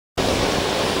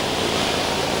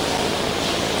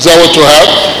Is that what you have?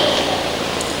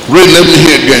 Read, let me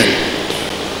hear again.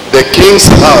 The king's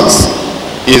heart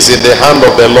is in the hand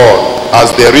of the Lord, as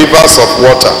the rivers of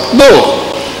water. No,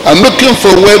 I'm looking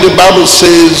for where the Bible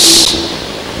says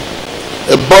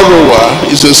a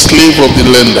borrower is a slave of the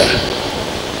lender.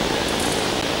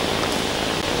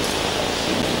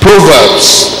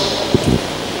 Proverbs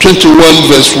 21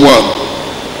 verse 1.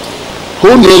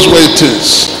 Who knows where it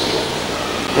is?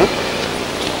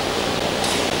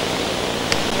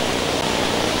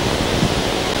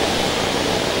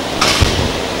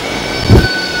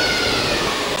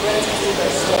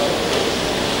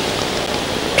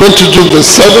 22 verse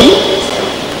 7.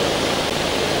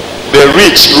 The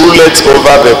rich ruleth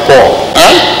over the poor.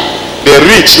 Huh? The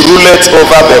rich ruleth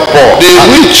over the poor. The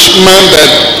rich man that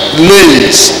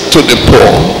lends to the poor.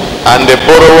 And the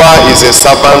borrower is a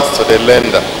servant to the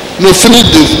lender. No, finish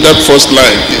that first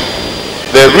line here.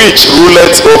 The rich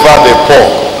ruleth over the poor,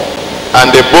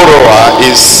 and the borrower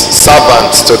is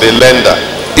servant to the lender.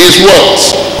 Is what?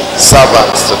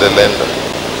 Servant to the lender.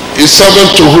 Is servant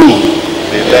to who?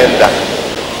 The lender.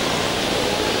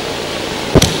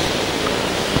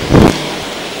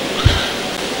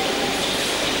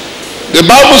 The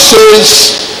Bible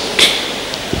says,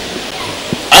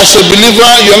 as a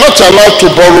believer, you're not allowed to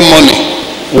borrow money.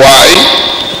 Why?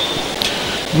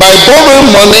 By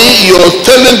borrowing money, you're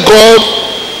telling God,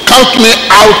 count me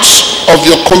out of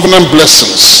your covenant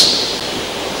blessings.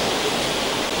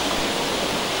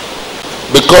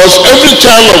 Because every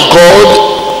child of God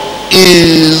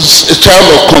is a child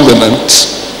of covenant.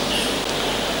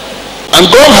 And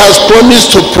God has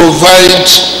promised to provide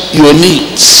your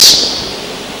needs.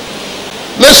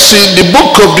 Let's see the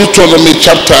book of Deuteronomy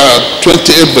chapter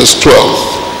 28 verse 12.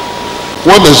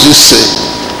 What does it say?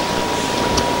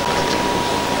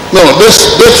 No,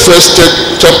 let's first take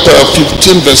chapter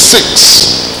 15 verse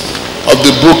 6 of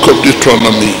the book of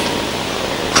Deuteronomy.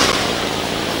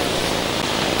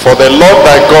 For the Lord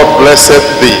thy God blesseth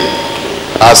thee,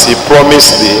 as he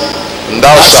promised thee, and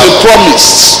thou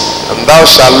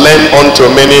shalt lend unto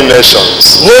many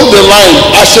nations. Hold the line.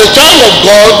 As a child of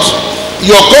God,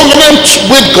 your covenant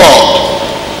with God,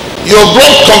 your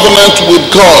blood covenant with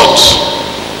God,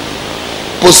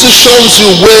 positions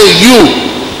you where you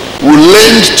will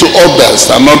lend to others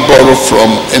and not borrow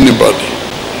from anybody.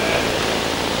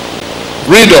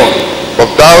 Read on.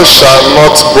 But thou shalt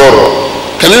not borrow.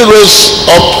 Can you raise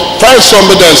up? Find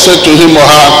somebody and say to him or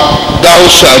her, thou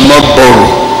shalt not borrow.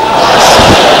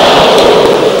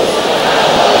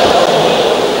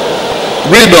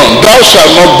 Read on. Thou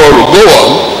shalt not borrow. Go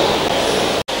on.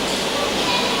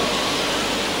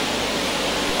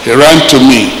 He ran to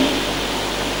me.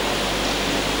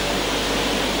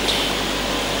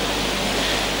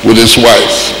 With his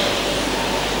wife.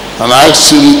 And I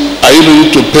asked him, are you ready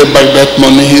to pay back that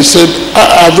money? He said,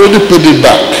 I've already paid it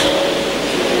back.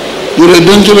 You're a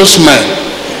dangerous man.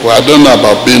 Well, I don't know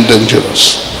about being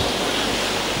dangerous.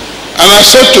 And I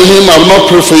said to him, I will not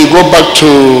pray for you. Go back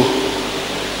to,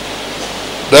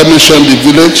 did I mention the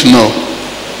village? No.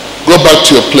 Go back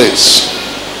to your place.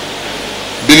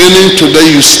 Beginning today,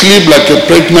 you sleep like a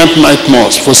pregnant night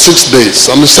nurse for 6 days.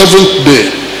 On the 7th day,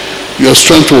 your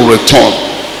strength will return.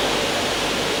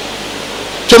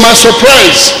 To my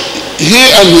surprise, he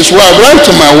and his wife ran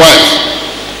to my wife.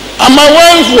 And my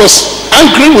wife was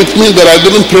angry with me that I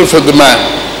didn't pray for the man.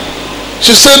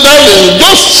 She said, darling,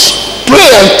 just pray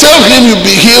and tell him you'll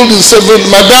be healed in 7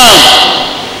 days. Madam,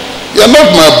 you're not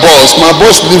my boss. My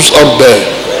boss lives up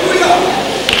there.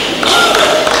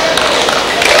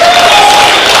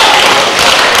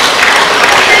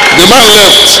 The man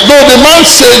left. No, the man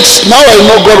said, now I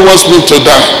know God wants me to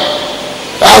die.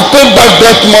 I have paid back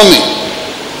that money.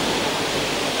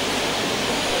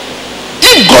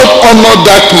 If God honored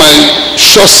that my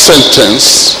short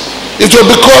sentence, it was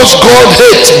because God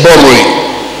hates borrowing.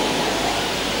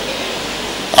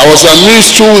 I was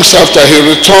amused 2 weeks after he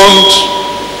returned,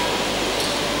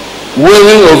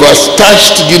 wearing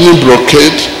overstarched Guinea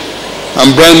brocade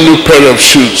and brand new pair of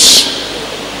shoes.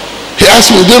 He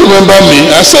asked me, do you remember me?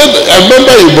 I said, I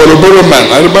remember you, Boroboro man.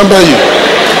 I remember you.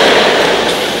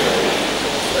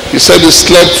 He said he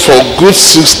slept for a good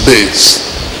 6 days,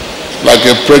 like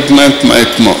a pregnant night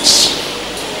nurse.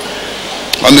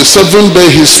 On the 7th day,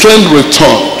 his strength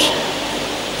returned,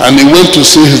 and he went to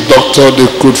see his doctor. They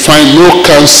could find no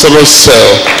cancerous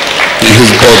cell in his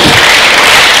body.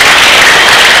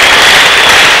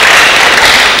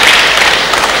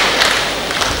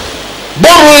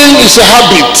 Borrowing is a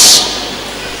habit.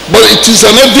 But it is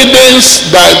an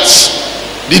evidence that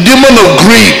the demon of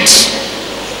greed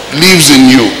lives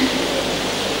in you.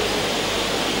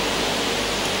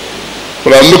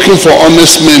 But I'm looking for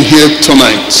honest men here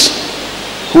tonight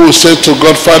who will say to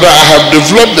God, Father, I have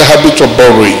developed the habit of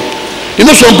borrowing. You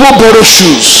know, some people borrow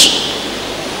shoes.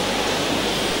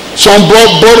 Some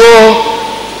borrow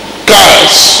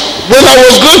cars. When I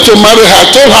was going to marry her, I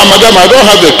told her, Madam, I don't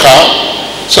have a car,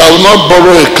 so I will not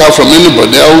borrow a car from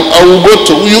anybody. I will go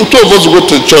to, you two of us go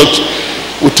to church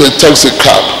with a taxi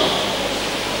cab.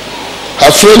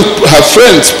 Her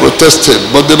friends protested,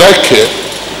 but did I care?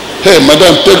 Hey,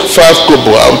 Madam, take 5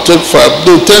 kobo. I'll take 5.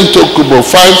 No, 10 to kobo.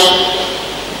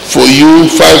 5 for you,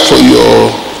 5 for your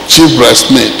chief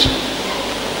bridesmaid.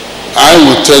 I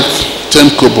will take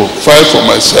 10 kobo. 5 for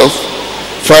myself,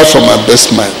 5 for my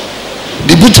best man.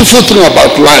 The beautiful thing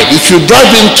about life, if you drive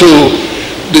into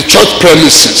the church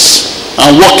premises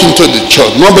and walk into the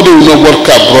church, nobody will know what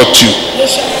car brought you.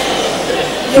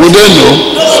 Will they know?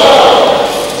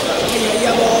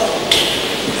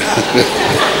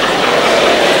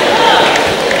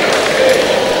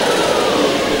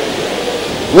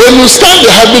 When you start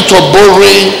the habit of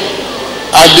borrowing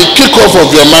at the kickoff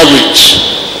of your marriage,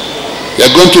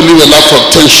 you're going to live a life of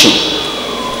tension,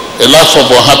 a life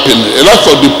of unhappiness, a life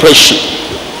of depression,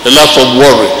 a life of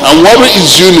worry. And worry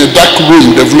is you in a dark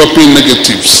room developing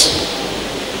negatives.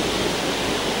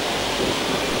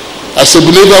 As a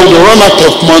believer, when you run out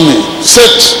of money,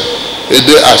 set a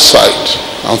day aside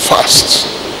and fast.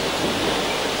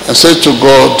 And say to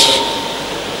God,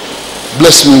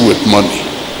 bless me with money.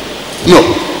 No.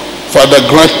 Father,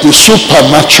 grant me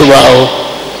supernatural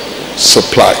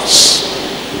supplies.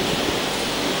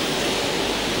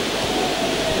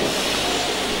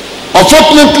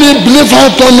 Unfortunately,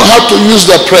 believers don't know how to use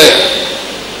the prayer.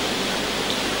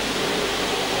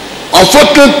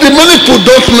 Unfortunately, many people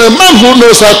don't know. A man who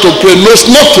knows how to pray knows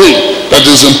nothing that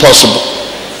is impossible.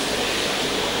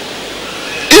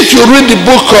 If you read the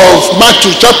book of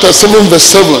Matthew chapter 7 verse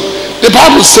 7, the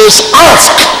Bible says,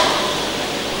 ask.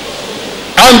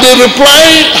 And the reply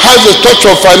has a touch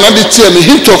of finality and a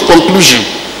hint of conclusion.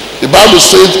 The Bible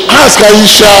says, ask and you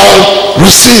shall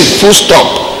receive, full stop,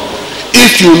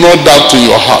 if you not doubt in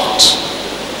your heart.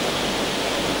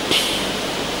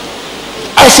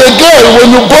 As a girl, when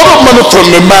you borrow money from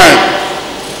a man,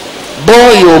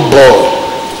 boy oh boy,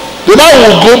 the man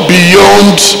will go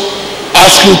beyond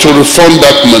asking to refund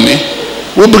that money,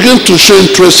 will begin to show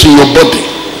interest in your body.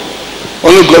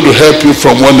 Only God will help you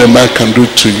from what a man can do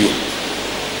to you.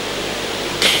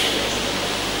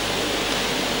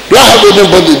 Do I have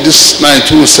anybody this night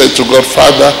who will say to God,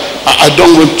 Father, I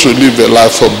don't want to live a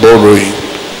life of borrowing.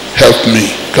 Help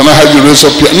me. Can I have you raise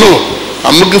up your... No,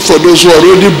 I'm looking for those who are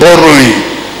already borrowing.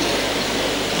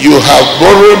 You have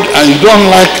borrowed and you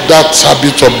don't like that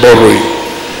habit of borrowing.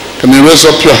 Can you raise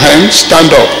up your hand?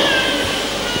 Stand up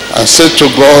and say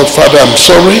to God, Father, I'm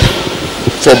sorry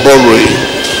for borrowing.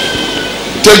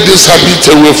 Take this habit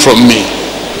away from me.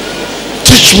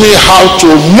 Teach me how to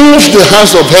move the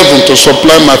hands of heaven to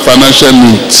supply my financial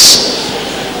needs.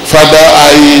 Father,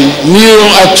 I kneel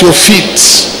at your feet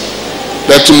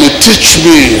that you may teach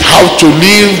me how to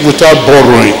live without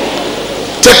borrowing.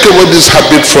 Take away this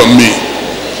habit from me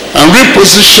and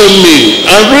reposition me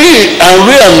and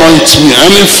re-anoint me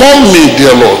and inform me,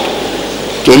 dear Lord,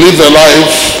 to live a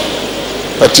life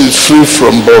that is free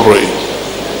from borrowing.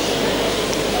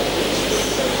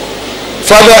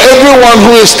 Father, everyone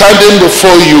who is standing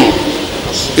before you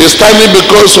is standing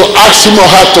because you asked him or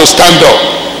her to stand up.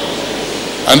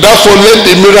 And therefore let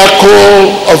the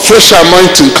miracle of fresh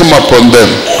anointing come upon them.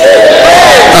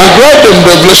 And grant them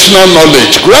revelational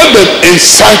knowledge, grant them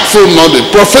insightful knowledge,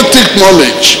 prophetic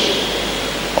knowledge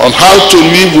on how to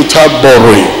live without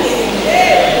borrowing.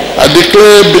 I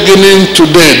declare beginning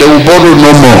today they will borrow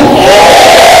no more.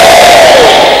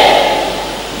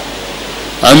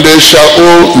 And they shall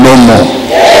owe no more.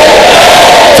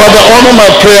 Father, honor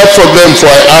my prayer for them, for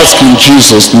I ask in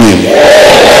Jesus' name.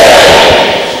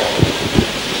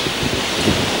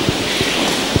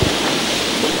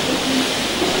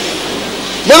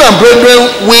 Men and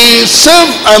brethren, we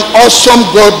serve an awesome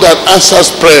God that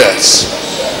answers prayers.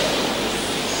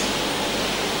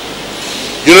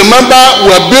 You remember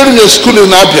we are building a school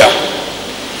in Abia,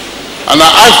 and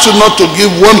I asked you not to give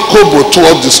 1 kobo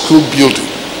toward the school building.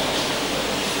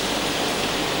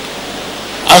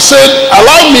 I said,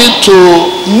 allow me to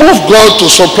move God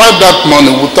to supply that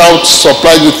money without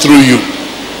supplying it through you.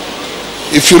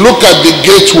 If you look at the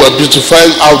gate we are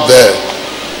beautifying out there,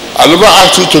 I never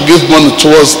asked you to give money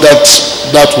towards that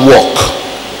work.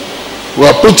 We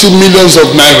are putting millions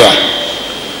of naira.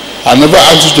 I never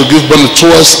asked you to give money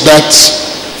towards that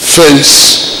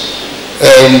fence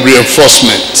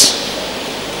reinforcement.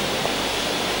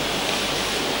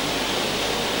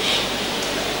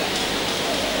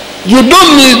 You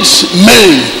don't need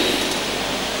men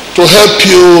to help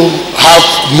you have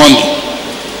money.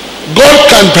 God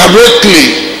can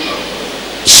directly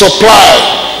supply.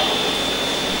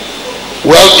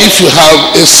 Well, if you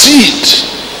have a seed,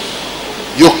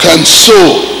 you can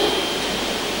sow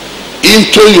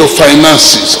into your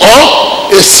finances,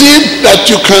 or a seed that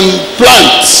you can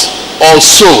plant or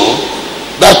sow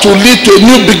that will lead to a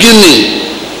new beginning,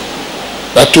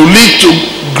 that will lead to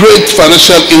great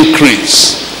financial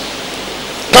increase.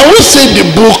 Can we see the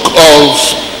book of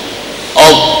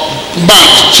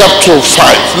Mark chapter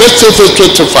 5? Let's say verse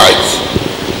 25.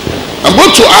 I'm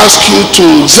going to ask you to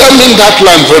examine that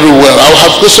land very well. I will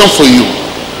have a question for you.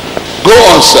 Go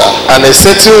on, sir. And a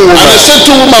certain woman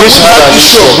which had an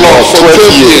issue of blood for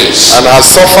 12 years and has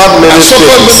suffered many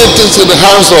things in the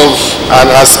hands of, and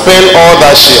has spent all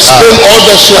that she had,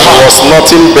 was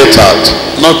nothing bettered,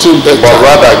 but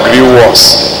rather grew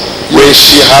worse. When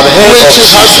she had heard of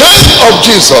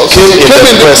Jesus, came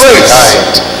in the press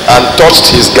behind and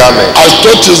touched his garment.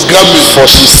 For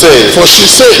she said,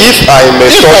 if I may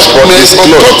touch but his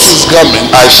clothes,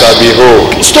 I shall be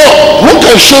whole. Stop. Who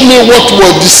can show me what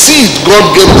was the seed God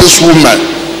gave this woman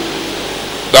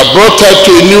that brought her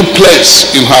to a new place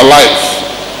in her life,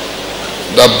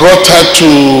 that brought her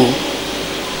to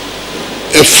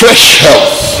a fresh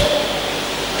health,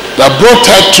 that brought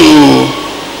her to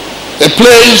a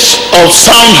place of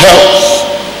sound health?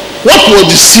 What was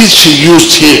the seed she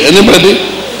used here? Anybody?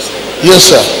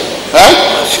 Yes, sir. Huh?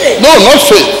 No, not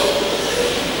faith.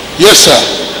 Yes, sir.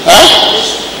 Huh?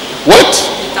 What?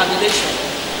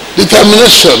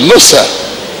 Determination. No, sir.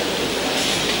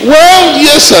 Well,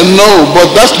 yes and no,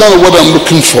 but that's not what I'm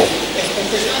looking for.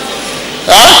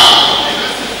 Huh?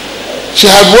 She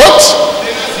had what?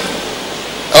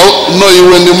 Oh, no, you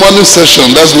were in the morning session.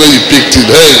 That's where you picked it.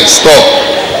 Hey, stop.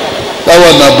 That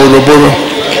was not boroboro.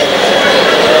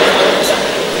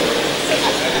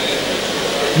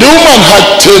 The woman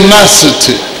had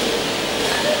tenacity.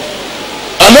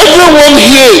 And everyone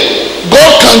here,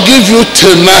 God can give you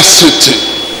tenacity.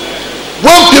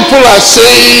 When people are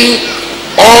saying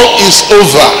all is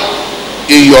over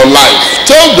in your life,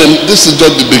 tell them this is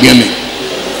just the beginning.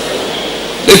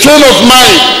 A friend of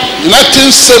mine in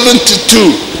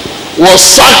 1972 was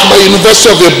sacked by University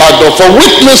of Ibadan for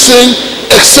witnessing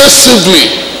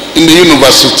excessively in the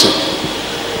university.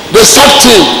 They sacked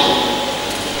him,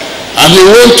 and he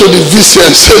went to the VC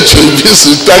and said to the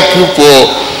VC, thank you for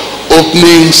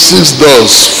opening 6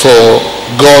 doors for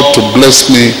God to bless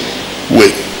me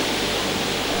with.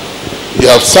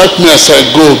 You have sacked me as I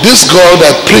go. This God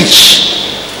I preach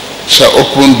shall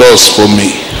open doors for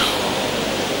me.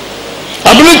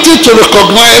 Ability to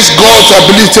recognize God's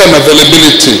ability and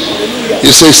availability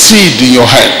is a seed in your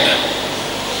hand.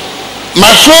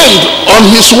 My friend, on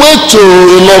his way to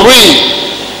Lorraine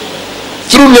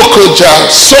through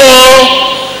Lokoja, saw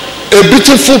a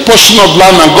beautiful portion of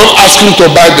land and God asked him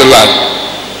to buy the land.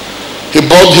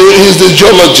 He's the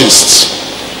geologist.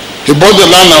 He bought the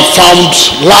land and found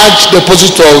large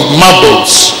deposit of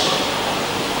marbles,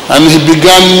 and he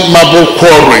began marble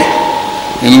quarry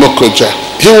in Lokoja.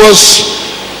 He was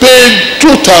paid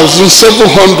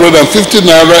 2,750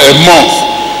 naira a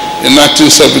month in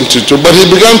 1972, but he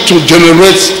began to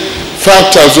generate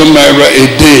 5,000 naira a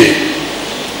day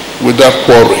with that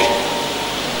quarry.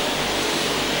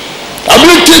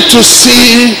 Ability to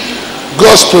see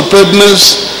God's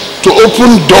preparedness to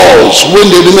open doors when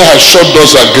the enemy has shut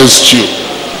doors against you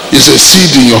is a seed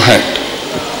in your hand.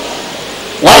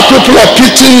 While people are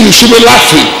pitying, you should be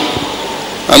laughing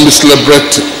and be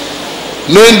celebrating,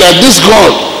 knowing that this God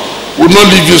will not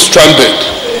leave you stranded.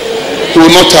 He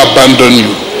will not abandon you.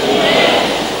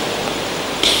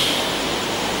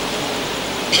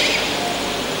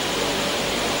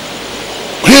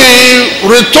 He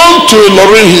returned to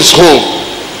Lorraine, his home,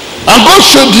 and God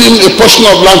showed him a portion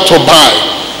of land to buy.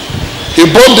 He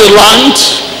bought the land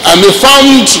and he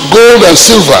found gold and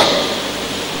silver.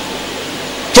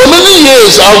 For many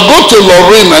years I would go to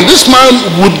Lorraine and this man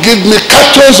would give me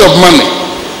cartons of money.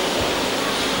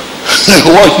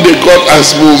 One day God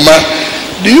asked me, man,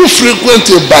 do you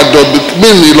frequent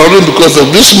Lorraine because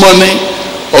of this money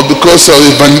or because of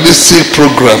evangelistic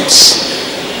programs?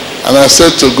 And I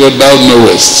said to God, thou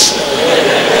knowest.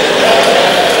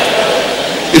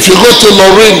 If you go to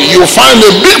Lorraine, you'll find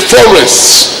a big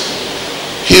forest.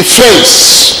 He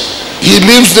fenced. He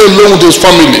lives there alone with his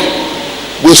family,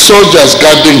 with soldiers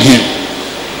guarding him.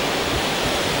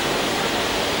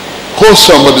 Hold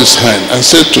somebody's hand and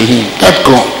say to him, that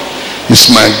God is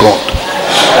my God.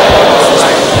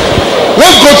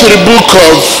 Let's go to the book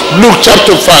of Luke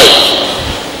chapter 5.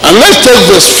 And let's take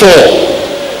verse 4.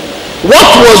 What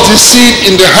was the seed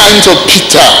in the hands of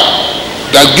Peter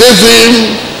that gave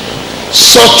him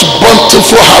such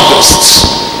bountiful harvests?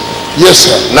 Yes,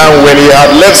 sir. Now when he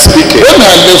had left speaking,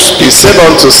 he said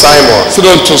unto Simon, let's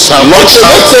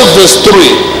take verse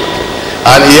 3.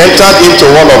 And he entered into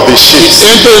one of the ships,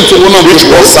 which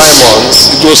was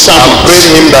Simon's, and prayed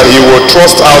him that he would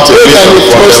thrust out a little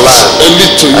from the land. And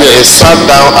he sat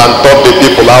down and taught the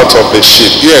people out of the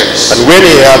ship. Yes. And when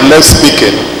he had left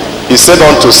speaking, he said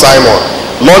unto Simon,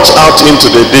 launch out into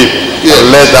the deep, and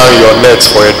let down your nets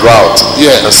for a draught.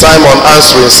 Yes. And Simon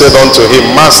answering said unto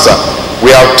him, Master, we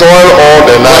have toiled all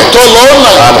the night,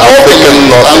 and have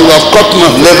taken nothing. And we have caught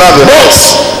nothing.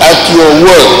 Nevertheless, at your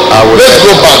word, let's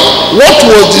go back. What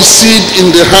was the seed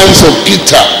in the hands of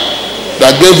Peter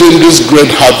that gave him this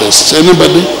great harvest?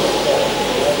 Anybody?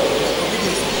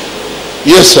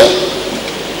 Yes, sir.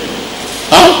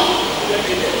 Huh?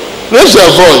 Raise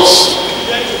your voice.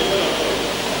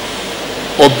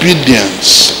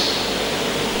 Obedience.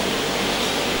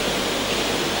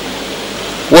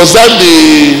 Was that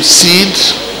the seed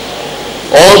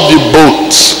or the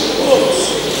boat?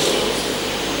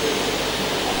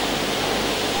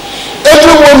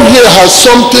 Everyone here has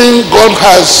something God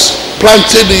has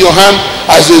planted in your hand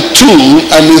as a tool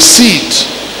and a seed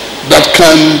that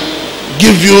can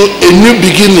give you a new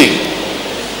beginning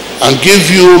and give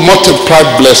you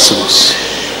multiplied blessings.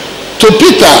 To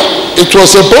Peter, it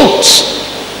was a boat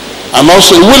and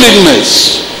also a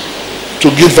willingness to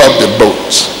give up the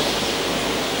boat.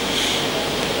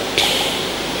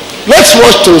 Let's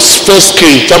watch to 1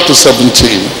 Kings chapter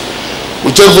 17.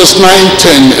 We take verse 9,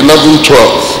 10, 11,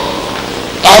 12.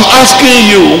 I'm asking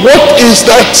you, what is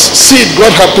that seed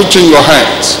God has put in your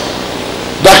hands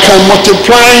that can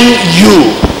multiply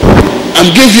you and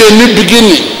give you a new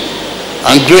beginning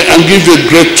and give you a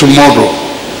great tomorrow?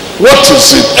 What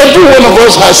is it? Every one of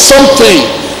us has something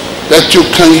that you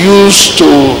can use to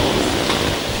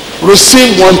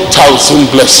receive 1,000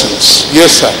 blessings.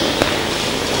 Yes, sir.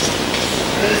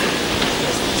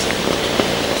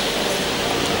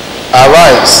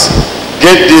 Arise,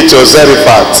 get thee to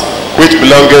Zarephath, which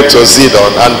belongeth to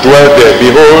Zidon, and dwell there.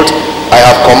 Behold, I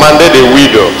have commanded a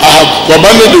widow,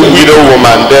 widow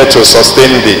woman there to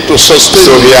sustain thee. So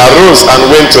he arose and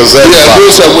went to Zarephath.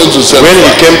 When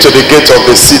he came to the gate of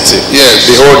the city,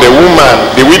 behold,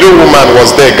 the widow woman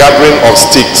was there gathering of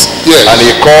sticks. And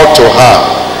he called to her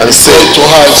and said,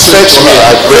 fetch me,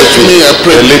 I pray thee,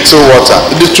 a little water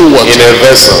in a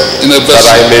vessel, that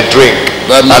I may drink.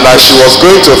 And as she was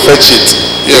going to fetch it,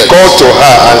 he called to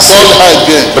her and said,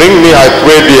 bring me, I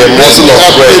pray thee, a morsel of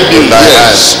bread in thy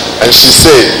hand. And she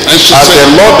said, as the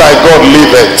Lord thy God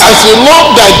liveth, I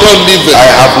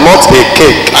have not a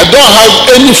cake, I don't have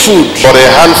any food, but a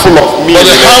handful of meal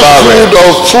in a barrel,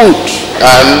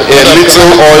 and a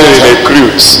little oil in a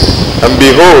cruse. And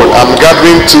behold, I'm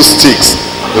gathering 2 sticks,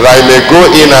 that I may go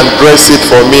in and dress it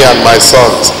for me and my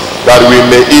sons, that we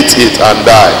may eat it and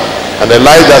die. And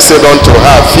Elijah said unto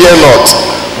her, fear not,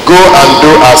 go and do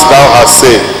as thou hast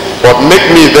said, but make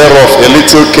me thereof a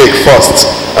little cake first,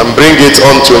 and bring it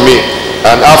unto me,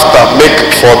 and after make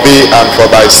for thee and for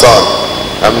thy son.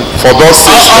 And for those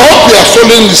I hope you are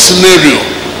following the scenario.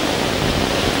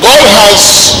 God has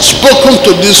spoken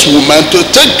to this woman to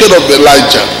take care of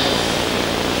Elijah.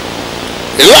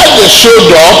 Elijah showed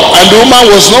up and the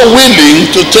woman was not willing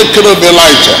to take care of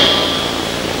Elijah,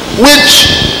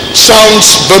 which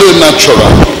sounds very natural.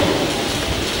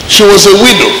 She was a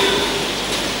widow.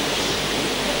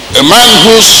 A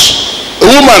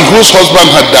woman whose husband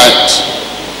had died.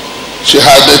 She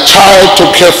had a child to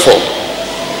care for.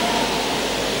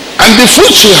 And the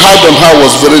food she had on her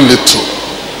was very little.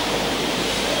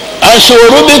 And she was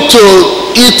ready to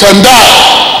eat and die,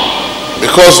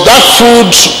 because that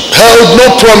food held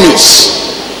no promise.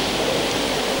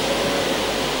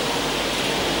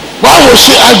 Why was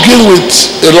she arguing with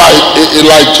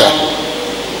Elijah?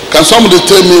 Can somebody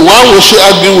tell me why was she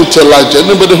arguing with Elijah?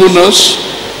 Anybody who knows?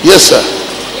 Yes, sir.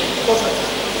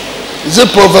 Is it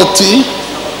poverty?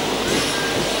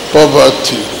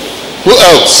 Poverty. Who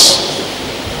else?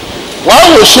 Why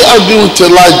was she arguing with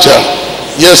Elijah?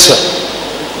 Yes, sir.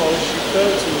 Because she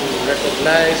failed to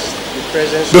recognize the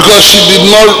presence. Because she did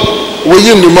not. Were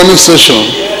you in the morning session?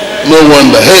 No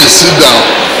wonder. Hey, sit down.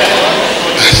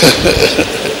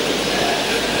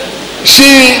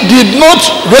 She did not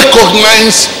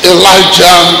recognize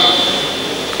Elijah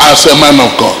as a man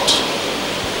of God.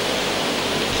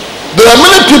 There are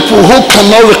many people who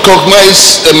cannot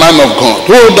recognize a man of God,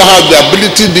 who don't have the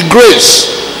ability, the grace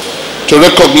to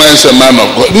recognize a man of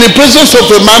God. In the presence of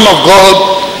a man of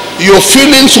God, your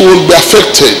feelings will be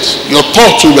affected, your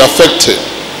thoughts will be affected,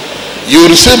 You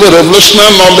receive a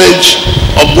revelational knowledge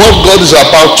of what God is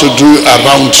about to do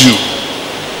around you.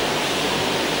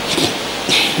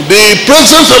 The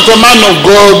presence of a man of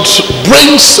God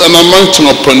brings an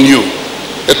anointing upon you,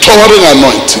 a towering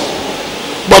anointing.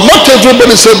 But not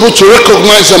everybody is able to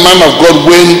recognize a man of God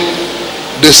when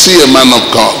they see a man of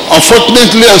God.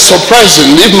 Unfortunately and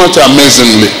surprisingly, if not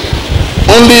amazingly,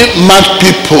 only mad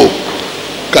people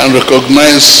can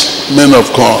recognize men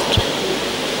of God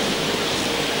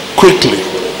quickly.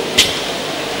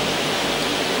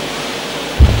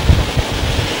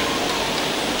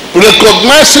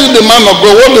 Recognizing the man of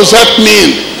God, what does that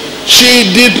mean?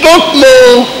 She did not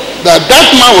know that that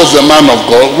man was a man of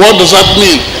God. What does that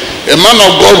mean? A man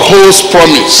of God holds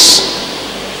promise,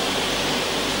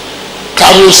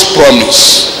 carries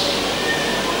promise.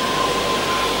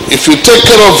 If you take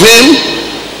care of him,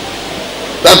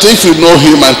 that if you know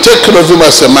him and take care of him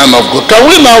as a man of God. Can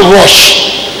we now rush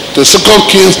to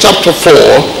 2 Kings chapter 4?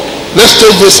 Let's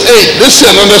take verse 8. This is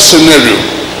another scenario.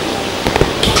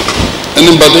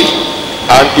 Anybody?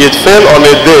 And it fell on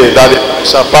a day that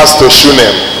Elisha passed to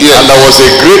Shunem. Yes. And there was a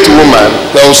great woman,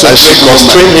 and she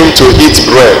constrained him to eat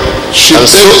bread. She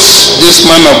takes this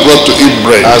man of God to eat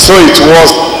bread. And so it was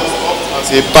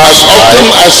as he passed by,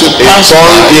 he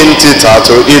turned in thither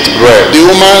to eat bread. The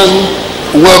woman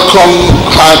welcomed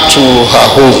her to her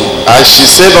home. And she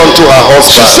said unto her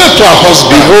husband,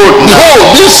 Behold,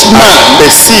 this man,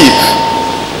 perceive.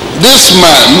 This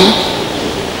man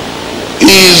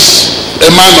is a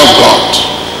man of God.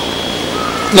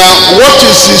 Now, what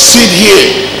is the seed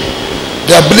here?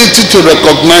 The ability to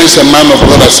recognize a man of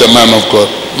God as a man of God.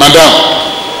 Madam,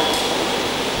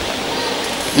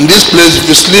 in this place, if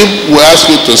you sleep, we ask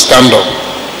you to stand up.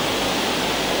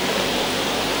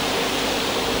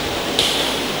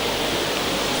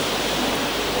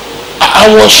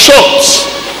 I was shocked.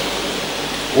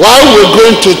 While we're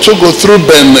going to go through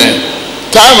Benin,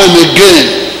 time and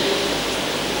again,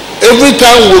 every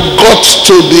time we got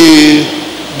to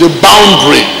the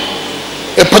boundary,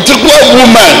 a particular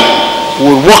woman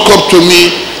would walk up to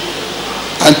me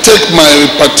and take my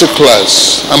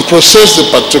particulars and process the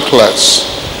particulars.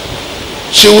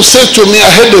 She would say to me, I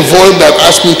heard a voice that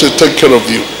asked me to take care of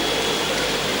you.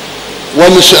 When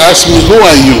she asked me, who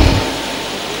are you?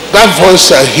 That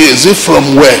voice I hear, is it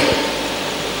from where?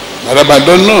 Madam, I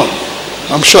don't know.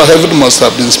 I'm sure heaven must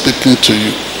have been speaking to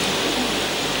you.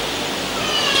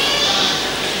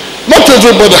 Not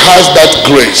everybody has that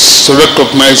grace to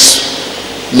recognize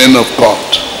men of God.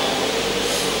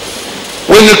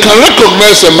 When you can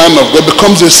recognize a man of God, it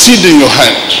becomes a seed in your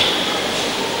hand.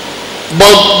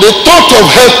 But the thought of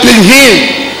helping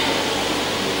him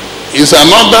is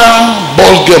another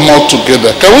ball game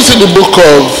altogether. Can we see the book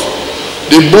of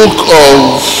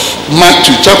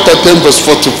Matthew, chapter 10, verse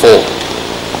 44?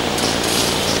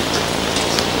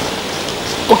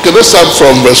 Okay, let's start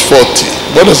from verse 40.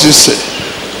 What does it say?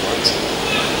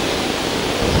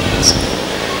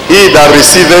 He that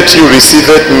receiveth you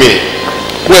receiveth me.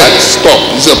 Wait, stop.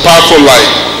 It's a powerful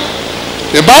line.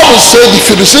 The Bible said if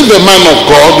you receive a man of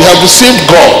God, you have received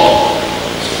God.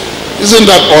 Isn't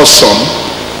that awesome?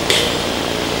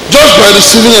 Just by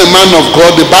receiving a man of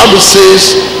God, the Bible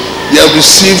says you have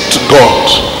received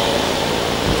God.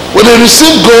 When you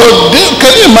receive God,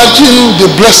 can you imagine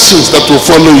the blessings that will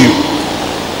follow you?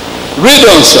 Read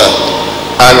on, sir.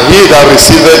 And he that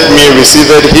receiveth me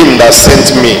receiveth him that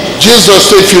sent me. Jesus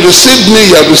said, if you receive me,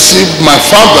 you have received my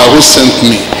Father who sent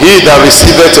me. He that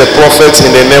receiveth a prophet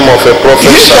in the name of a prophet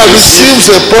He that receives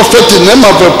a prophet in the name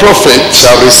of a prophet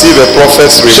shall receive a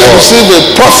prophet's reward. Shall receive a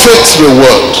prophet's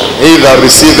reward. He that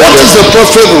receiveth... What is a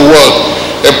prophet reward?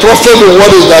 A prophet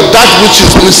reward is that which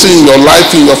is missing in your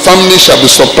life, in your family, shall be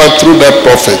supplied through that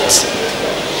prophet.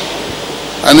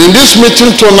 And in this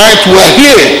meeting tonight, we are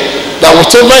here that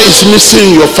whatever is missing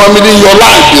in your family, in your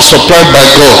life, is supplied by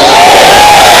God.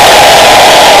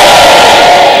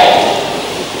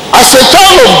 As a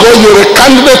child of God, you're a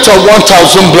candidate of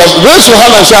 1,000 blessings. Raise your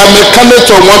hand and say, I'm a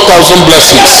candidate of 1,000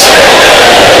 blessings.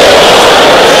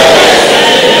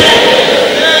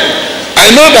 I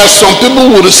know that some people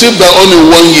will receive their own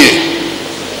in 1 year,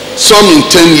 some in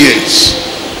 10 years,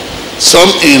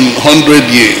 some in 100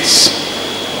 years,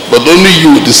 but only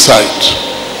you decide.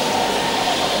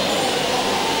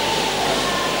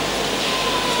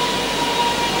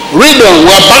 Read on.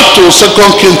 We're back to 2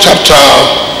 Kings chapter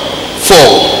 4.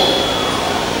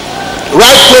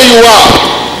 Right where you are.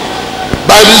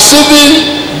 By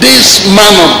receiving this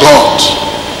man of God,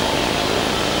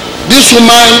 this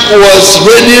woman was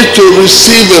ready to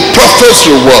receive a prophet's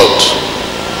reward.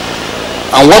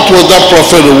 And what was that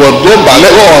prophet's reward? Go back.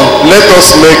 Let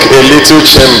us make a little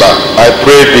chamber, I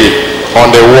pray thee,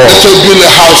 on the wall. Let us build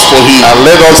a house for him. And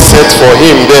let us set for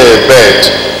him there a bed,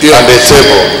 Yes. and a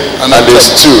table, and a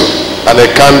stool, and a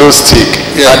candlestick.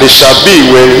 Yes. And it shall be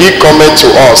when he cometh to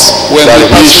us, When that he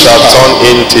he shall passes turn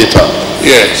in thither.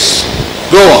 Yes.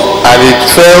 Go on. And it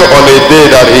fell on a day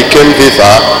that he came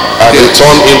thither, and he Yes.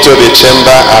 turned into the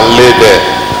chamber and lay there.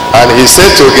 And he said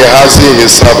to Gehazi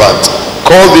his servant,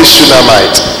 Call this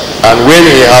Shunammite. And when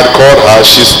he had called her,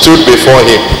 she stood before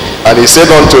him. And he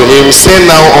said unto him, Say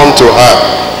now unto her,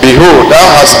 Behold, thou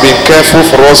hast been careful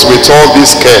for us with all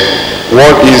this care.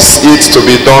 What is it to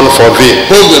be done for thee?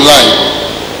 Hold the line.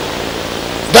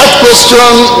 That question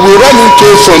we run into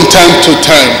from time to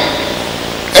time.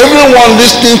 Everyone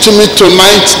listening to me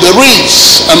tonight, there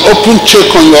is an open check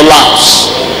on your laps.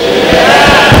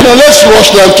 Now let's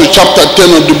rush down to chapter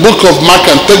 10 of the book of Mark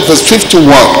and take verse 51.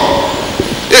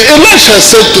 Elisha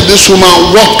said to this woman,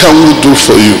 what can we do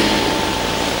for you?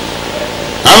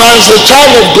 And as a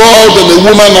child of God and a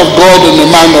woman of God and a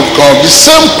man of God, the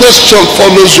same question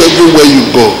follows you everywhere you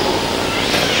go.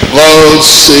 God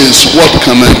says, what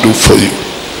can I do for you?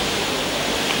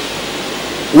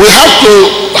 We have to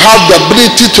have the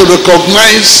ability to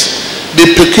recognize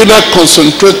the peculiar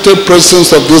concentrated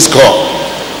presence of this God.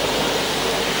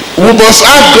 We must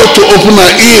ask God to open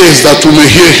our ears that we may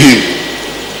hear him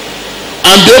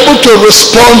and be able to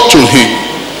respond to him.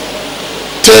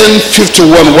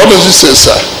 10:51. What does it say,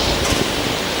 sir?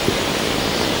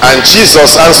 And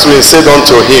Jesus answering said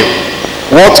unto him,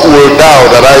 What wilt thou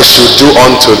that I should do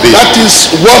unto thee? That is,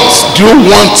 what do you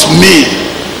want me?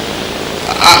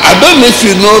 I don't know if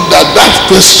you know that that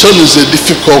question is a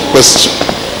difficult question.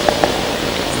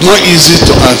 Not easy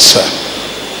to answer.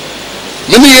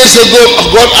 Many years ago,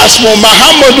 God asked me,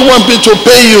 how much do you want me to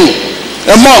pay you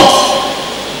a month?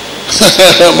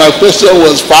 My question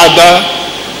was, Father,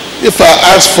 if I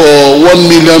ask for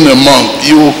 1 million a month,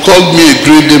 you will call me a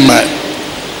greedy man.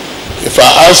 If I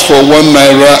ask for 1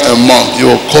 naira a month, you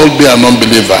will call me an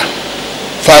unbeliever.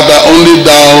 Father, only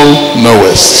thou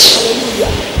knowest.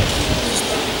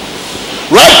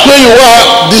 Right where you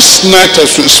are this night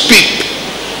as we speak,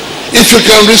 if you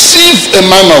can receive a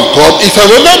man of God, if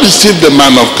I've ever received a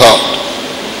man of God,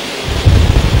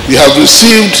 you have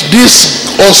received this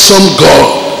awesome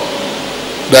God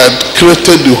that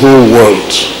created the whole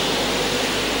world,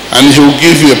 and he will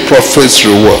give you a prophet's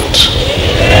reward.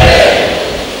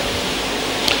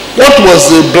 What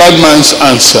was the blind man's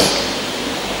answer?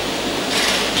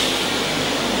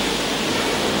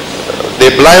 The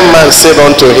blind man said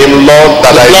unto him, Lord,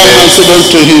 that I may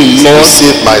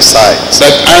receive my sight.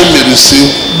 That I may receive.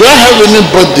 Do I have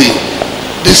anybody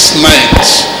this night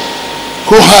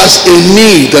who has a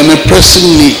need and a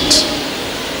pressing need?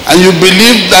 And you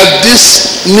believe that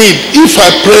this need, if I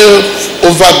pray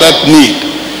over that need,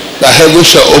 the heaven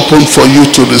shall open for you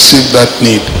to receive that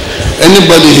need.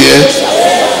 Anybody here?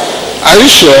 Are you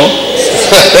sure?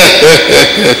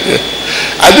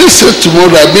 I didn't say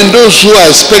tomorrow. I mean those who are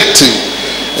expecting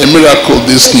a miracle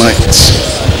this night.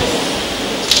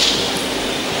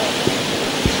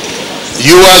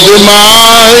 You are the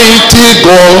mighty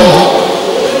God,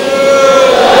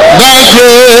 the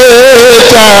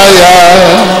great I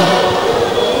am.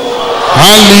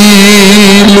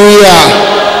 Hallelujah.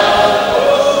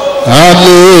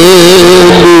 Hallelujah.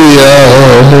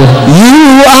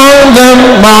 You are the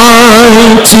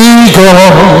mighty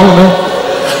God,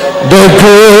 the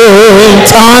great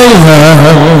I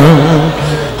am.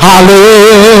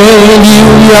 Hallelujah.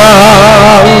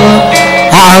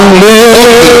 Hallelujah.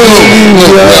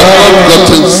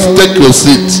 Take your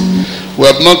seat. We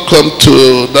have not come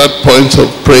to that point of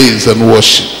praise and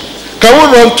worship. Can we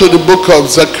run to the book of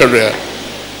Zechariah?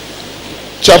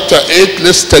 Chapter 8,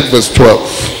 let's take verse 12.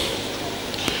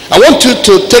 I want you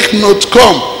to take note.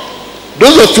 Come.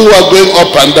 Those of you who are going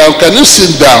up and down, can you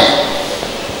sit down?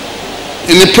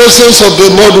 In the presence of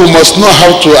the Lord, we must know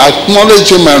how to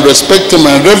acknowledge him and respect him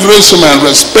and reverence him and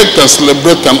respect and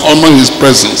celebrate and honor his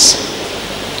presence.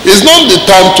 It's not the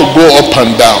time to go up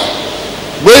and down.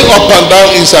 Going up and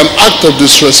down is an act of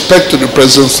disrespect to the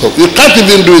presence of. You can't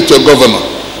even do it to a governor,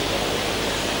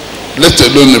 let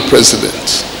alone a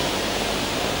president.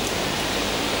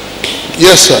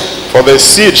 Yes, sir. For the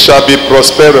seed shall be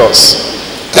prosperous.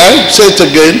 Say it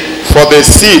again. For the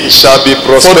seed shall be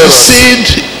prosperous. For the seed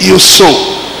you sow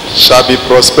shall be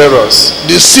prosperous.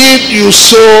 The seed you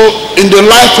sow in the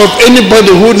life of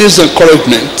anybody who needs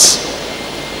encouragement.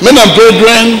 Men and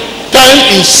brethren, time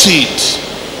is seed.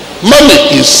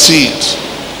 Money is seed.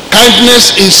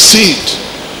 Kindness is seed.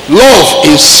 Love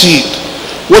is seed.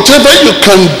 Whatever you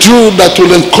can do that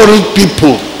will encourage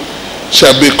people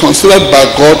shall be considered by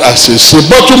God as a seed.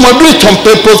 But you must do it on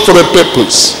purpose, for a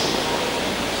purpose.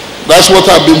 That's what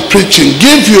I've been preaching.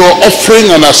 Give your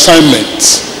offering an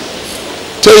assignment.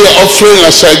 Tell your offering,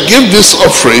 as I give this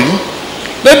offering,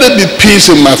 let there be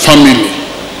peace in my family.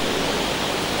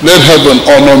 Let heaven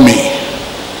honor me.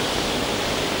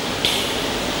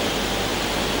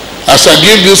 As I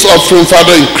give this offering,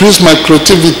 Father, increase my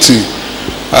creativity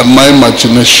and my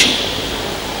imagination.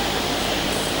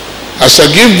 As I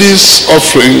give this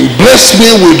offering, bless me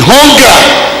with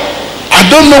hunger. I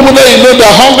don't know whether you know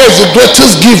that hunger is the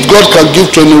greatest gift God can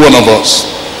give to any one of us.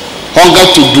 Hunger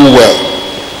to do well.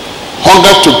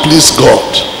 Hunger to please God.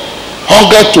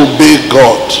 Hunger to obey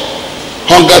God.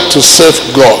 Hunger to serve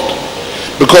God.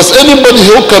 Because anybody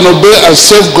who can obey and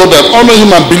serve God and honor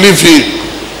him and believe him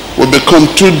will become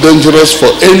too dangerous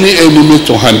for any enemy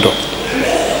to handle.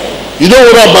 You don't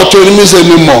worry about your enemies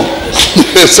anymore.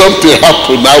 Something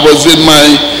happened. I was in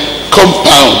my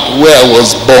compound where I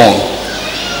was born.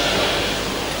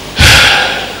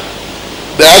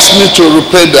 They asked me to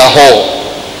repair the hall.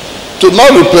 To not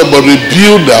repair but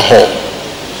rebuild the hall.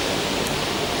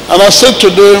 And I said to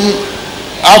them,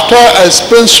 after I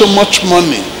spent so much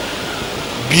money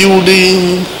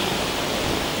building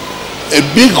a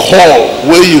big hall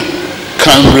where you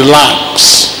can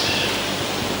relax,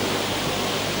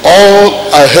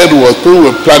 all I heard was people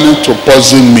were planning to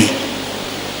poison me.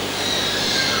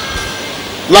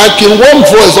 Like in one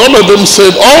voice, all of them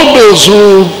said, all those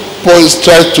who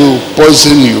try to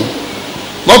poison you,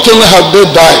 not only have they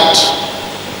died,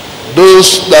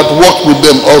 those that work with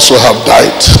them also have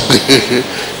died.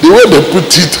 The way they put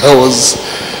it, I was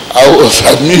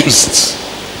amused.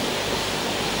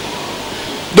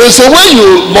 They say, when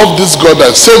you love this God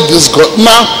and serve this God,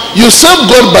 now you serve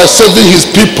God by serving his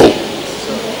people.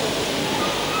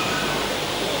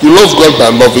 You love God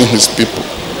by loving his people.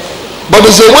 But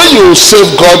they say, when you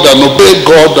serve God and obey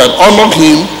God and honor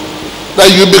him, that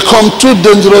you become too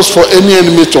dangerous for any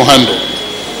enemy to handle.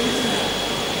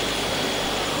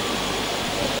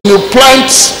 You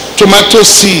plant tomato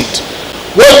seed,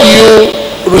 what do you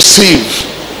receive?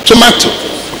 Tomato.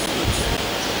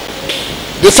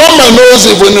 The farmer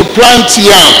knows if when you plant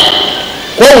yam,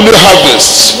 what will you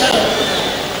harvest?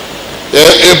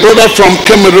 A brother from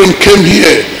Cameroon came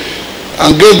here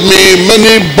and gave me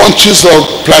many bunches of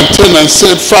plantain and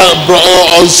said,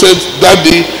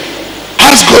 Daddy,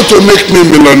 ask God to make me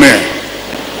millionaire.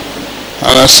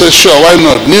 And I said, sure, why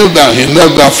not? Kneel down. He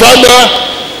knelt down. Father,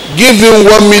 give him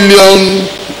 1 million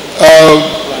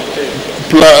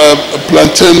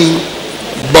plantain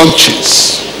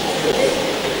bunches.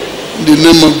 In the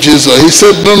name of Jesus. He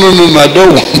said, no, I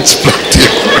don't want plantain.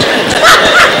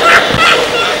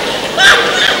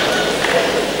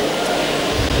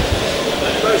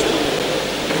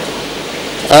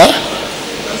 Huh?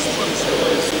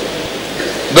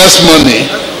 That's money.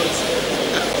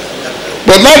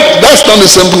 But that's not the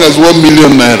same thing as 1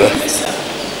 million naira.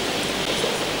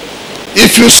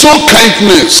 If you sow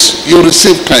kindness, you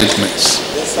receive kindness.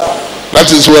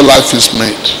 That is where life is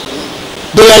made.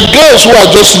 There are girls who are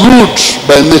just rude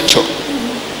by nature.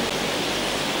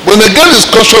 When a girl is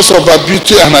conscious of her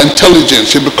beauty and her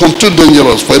intelligence, she becomes too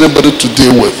dangerous for anybody to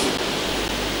deal with.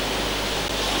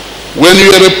 When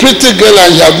you are a pretty girl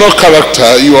and you have no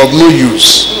character, you have no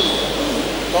use.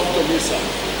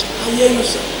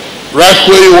 Right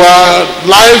where you are,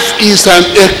 life is an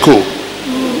echo.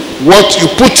 What you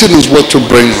put in is what you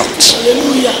bring out.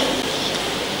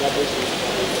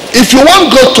 If you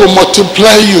want God to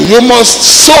multiply you, you must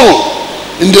sow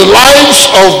in the lives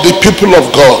of the people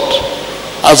of God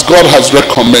as God has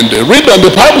recommended. Read, and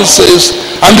the Bible says,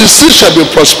 and the seed shall be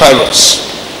prosperous.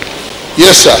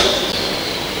 Yes, sir.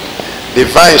 The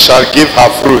vine shall give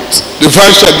her fruit. The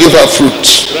vine shall give her fruit.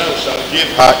 The ground shall give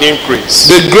her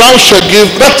increase. The ground shall give,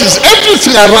 that is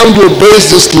everything around you obeys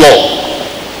this law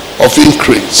of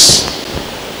increase.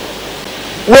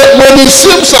 When it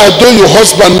seems as though your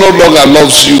husband no longer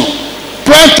loves you,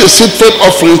 plant a seedfed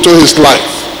offering into his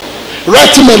life.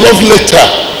 Write him a love letter.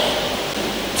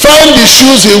 Find the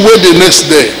shoes he wear the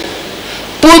next day.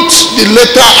 Put the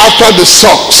letter after the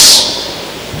socks.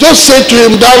 Just say to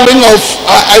him, darling,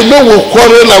 I know we'll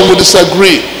quarrel and we'll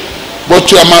disagree,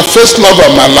 but you are my first love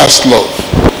and my last love.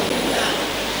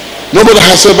 Nobody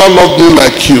has ever loved me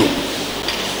like you.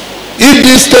 If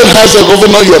this state has a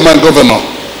governor, you are my governor.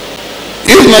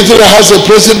 If Nigeria has a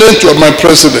president, you are my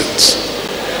president.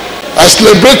 I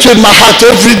celebrate you in my heart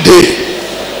every day.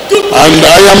 And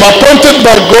I am appointed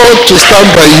by God to stand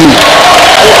by you.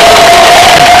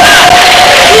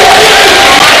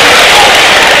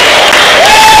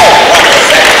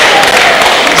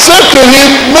 Say to him,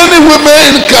 many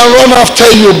women can run after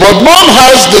you, but none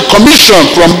has the commission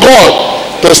from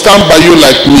God to stand by you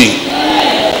like me.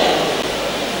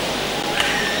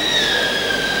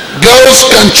 Devils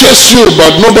can chase you,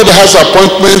 but nobody has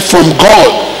appointment from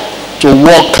God to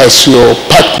walk as your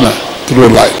partner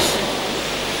through life.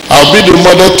 I'll be the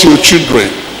mother to your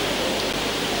children.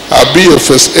 I'll be your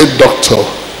first aid doctor.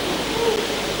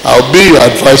 I'll be your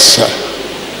advisor.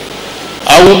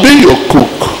 I will be your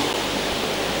cook.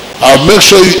 I'll make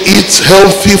sure you eat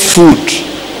healthy food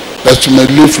that you may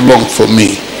live long for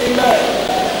me.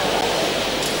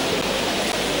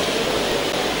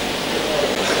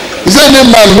 Is there any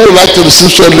man who would like to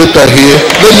receive your letter here?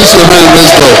 Let me see your hand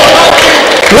raised up.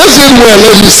 Raise it well,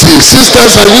 let me see.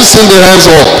 Sisters, have you seen the hands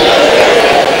up?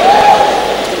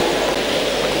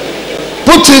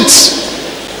 Put it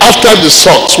after the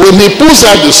socks. When he pulls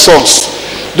out the socks,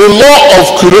 the law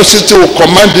of curiosity will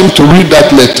command him to read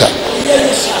that letter.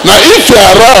 Now if you're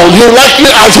around, he'll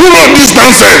likely ask, who wrote this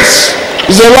nonsense?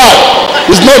 It's a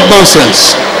lie. It's not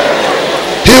nonsense.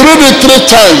 He read it 3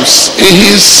 times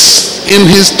in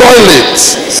his toilet.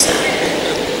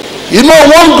 You know,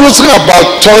 one good thing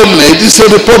about toilet is a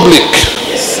republic.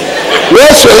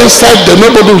 Once you're inside there,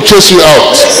 nobody will chase you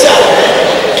out.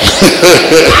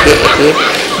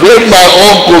 When my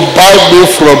uncle barred me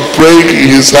from praying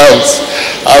in his house,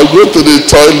 I'll go to the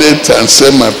toilet and say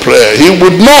my prayer. He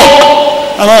would knock.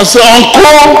 And I'll say,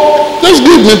 Uncle, just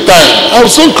give me time. I'll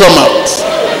soon come out.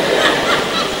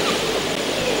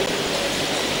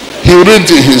 He read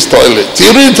in his toilet. He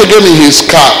read again in his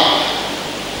car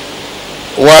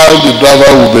while the driver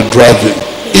will be driving.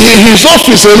 In his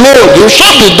office alone, he'll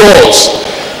shut the doors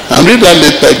and read that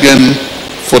letter again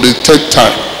for the 3rd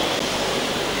time.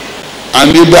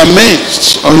 And you'll be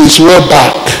amazed. On his way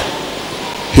back,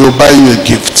 he'll buy you a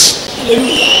gift.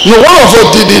 You know, one of us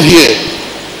did it here.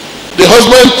 The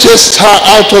husband chased her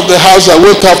out of the house and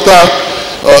went after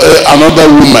another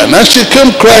woman. And she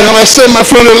came crying, and I said, my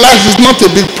friend, relax, it's not a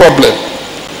big problem.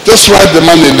 Just write the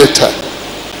man a letter.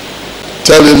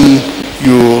 Tell him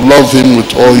you love him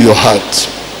with all your heart.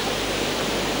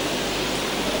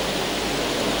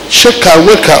 Shake her,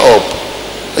 wake her up.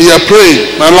 You're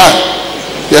praying, my life.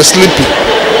 You're sleeping.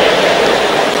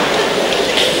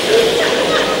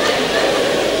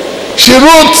 She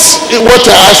wrote what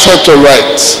I asked her to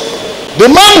write. The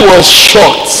man was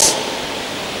shocked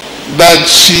that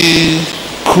she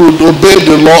could obey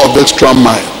the law of extra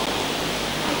mile.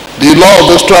 The law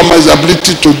of extra mile is the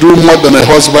ability to do more than a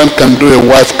husband can do, a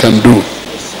wife can do.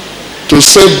 To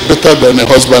save better than a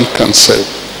husband can save.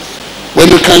 When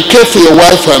you can care for your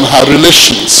wife and her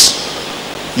relations,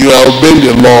 you are obeying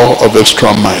the law of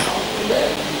extra mile.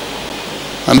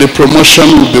 And the promotion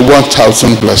will be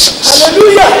 1,000 blessings.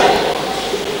 Hallelujah.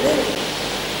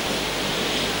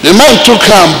 The man took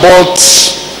her and bought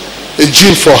a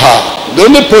gym for her. The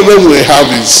only problem we have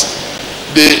is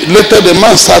later the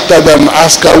man sat down and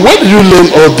asked her, where did you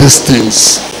learn all these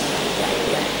things?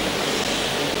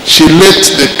 She let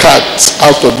the cat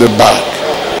out of the bag.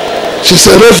 She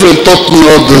said, Reverend taught me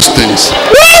all those things.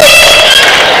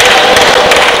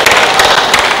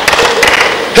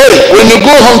 Hey, when you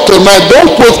go home tonight, don't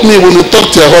quote me when you talk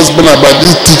to your husband about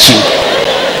this teaching.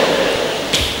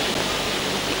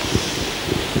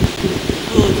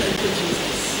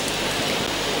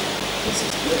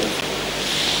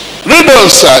 Read on,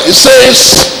 sir. It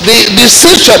says, the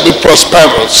seed shall be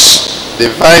prosperous. The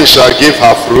vine shall give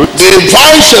her fruit. The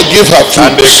vine shall give her fruit.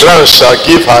 And the ground shall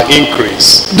give her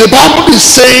increase. The Bible is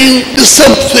saying the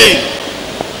same thing.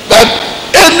 That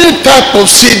any type of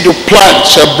seed you plant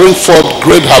shall bring forth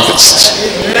great harvest.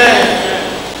 Amen.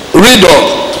 Read on.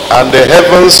 And the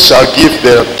heavens shall give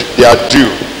their due.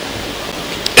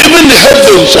 Even the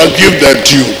heavens shall give their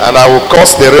due. And I will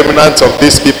cause the remnant of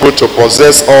these people to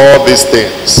possess all these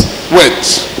things.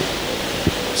 Wait.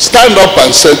 Stand up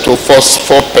and say to first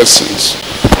 4 persons,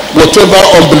 whatever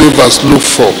unbelievers look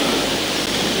for,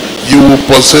 you will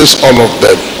possess all of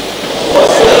them.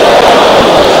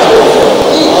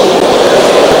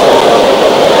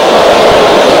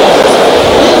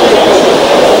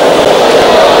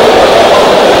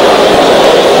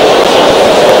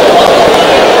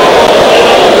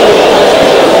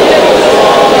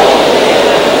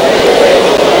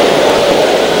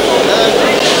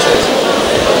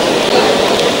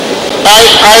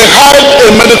 I had a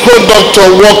medical doctor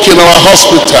work in our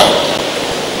hospital.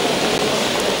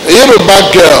 A Yoruba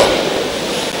girl.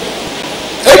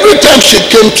 Every time she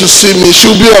came to see me, she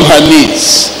would be on her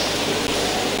knees.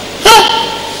 Huh?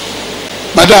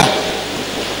 Madam,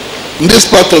 in this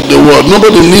part of the world,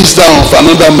 nobody kneels down for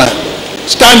another man.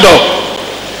 Stand up.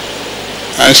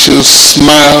 And she'll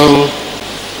smile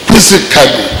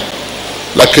quizzically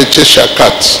like a Cheshire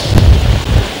cat.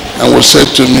 And will say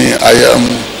to me, I am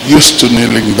used to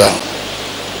kneeling down.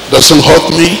 Doesn't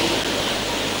hurt me.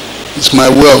 It's my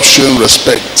way of showing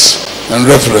respect and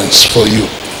reverence for you.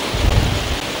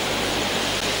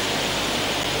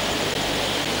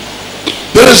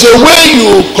 There is a way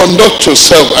you conduct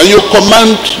yourself and you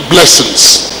command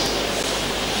blessings.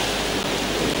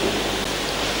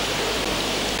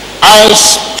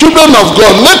 As children of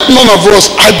God, let none of us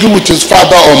argue with his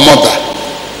father or mother.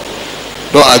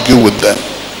 Don't argue with them.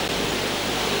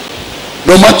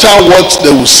 No matter what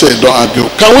they will say, don't argue.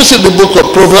 Can we see the book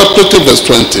of Proverbs 30 verse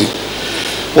 20?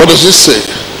 What does it say?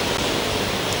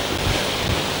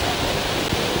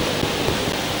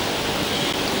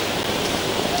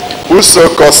 Whoso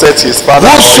curseth his father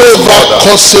Whosoever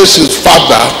curses his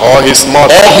father or his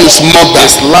mother, his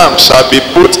lamp shall be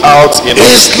put out in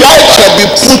his light shall be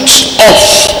put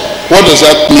off. What does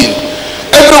that mean?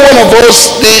 Every one of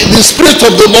us, the Spirit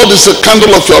of the Lord is a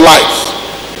candle of your life.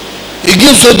 He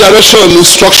gives you direction and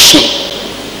instruction.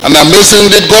 And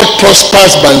amazingly, God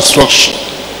prospers by instruction.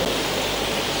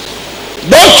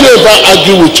 Don't you ever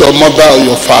argue with your mother or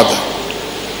your father.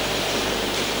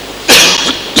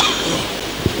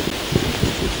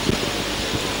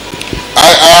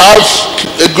 I have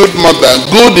a good mother,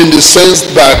 good in the sense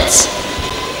that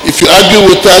if you argue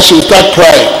with her, she will start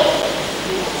crying.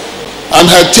 And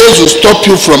her tears will stop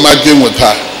you from arguing with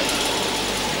her.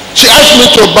 She asked me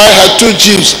to buy her 2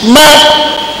 jeeps. Ma,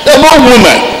 you're no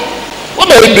woman. What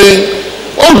are you doing?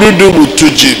 What will you do with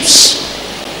 2 jeeps?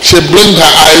 She blinked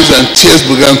her eyes and tears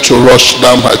began to rush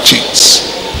down her cheeks.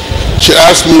 She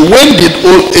asked me, when did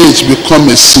old age become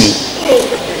a sin?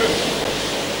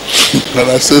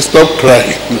 And I said, stop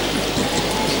crying.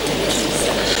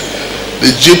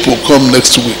 The jeep will come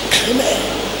next week.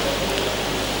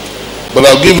 But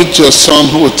I'll give it to your son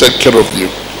who will take care of you.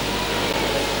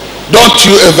 Don't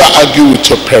you ever argue with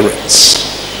your parents.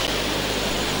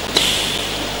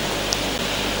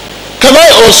 Can I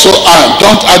also add,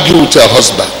 don't argue with your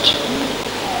husband.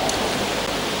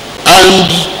 And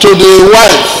to the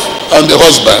wife and the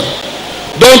husband,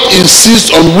 don't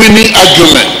insist on winning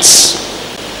arguments.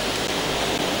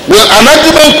 When an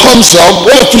argument comes up,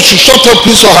 one of you should shut up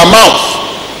his or her mouth.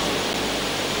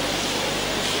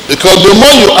 Because the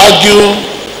more you argue,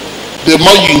 the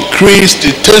more you increase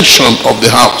the tension of the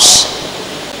house.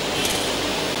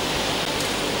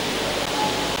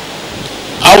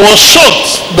 I was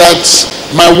shocked that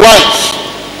my wife,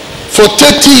 for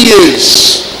 30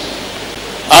 years,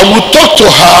 I would talk to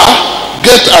her,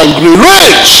 get angry,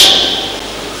 rage,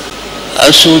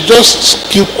 and she would just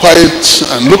keep quiet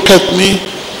and look at me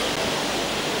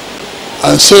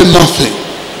and say nothing.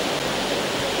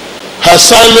 Her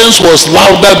silence was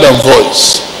louder than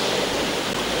voice.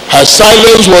 Her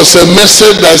silence was a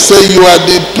message that said, you are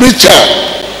the preacher,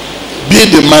 be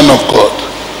the man of God.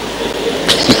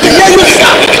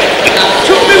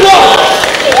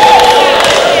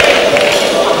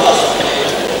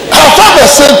 Her father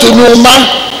said to me, man,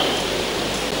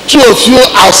 2 of you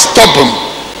are stubborn.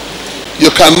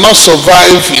 You cannot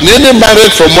survive in any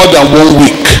marriage for more than 1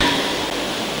 week.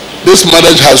 This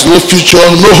marriage has no future,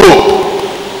 no hope.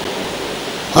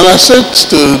 And I said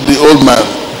to the old man,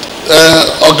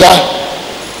 Oga,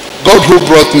 God who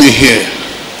brought me here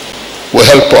will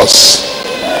help us.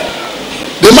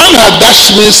 The man had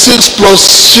dashed me 6 plus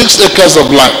 6 acres of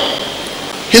land.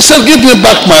 He said, give me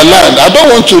back my land. I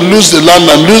don't want to lose the land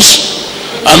and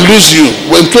lose you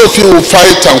when 2 of you will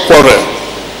fight and quarrel.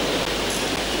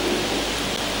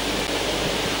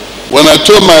 When I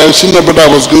told my senior brother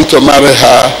I was going to marry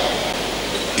her,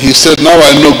 he said, now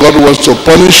I know God wants to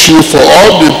punish you for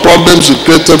all the problems you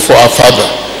created for our father.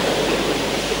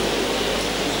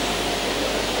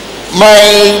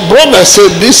 My brother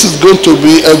said, this is going to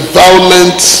be a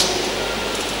violent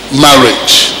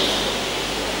marriage.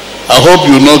 I hope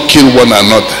you not kill one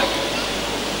another.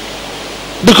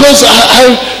 Because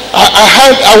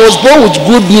I was born with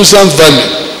good nuisance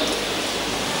value.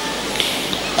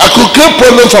 I could create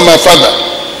problem for my father.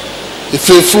 If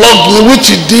he flogged me,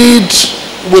 which he did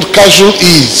with casual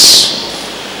ease,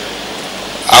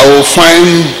 I will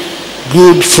find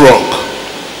good frog,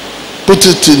 put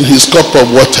it in his cup of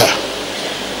water,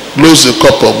 lose the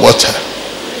cup of water.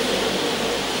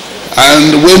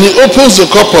 And when he opens the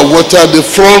cup of water, the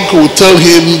frog will tell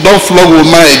him, don't flog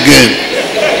woman again.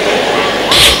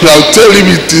 I'll tell him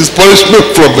it is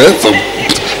punishment from heaven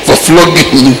for flogging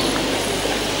me.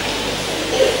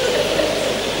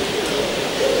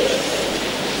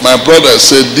 My brother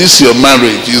said, this your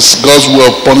marriage is God's way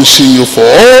of punishing you for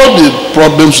all the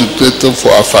problems you created for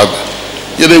our father.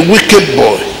 You're a wicked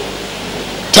boy.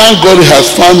 Thank God he has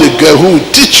found a girl who will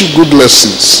teach you good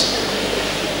lessons.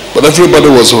 But everybody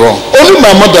was wrong. Only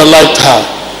my mother liked her.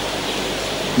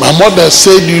 My mother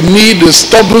said, you need a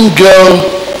stubborn girl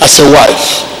as a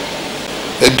wife.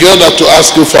 A girl that will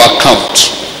ask you for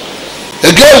account. A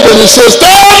girl, when he says,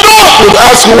 stand up, would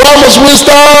ask you, why must we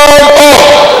stand up?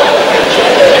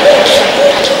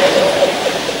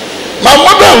 My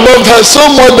mother loved her so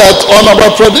much that on our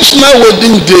traditional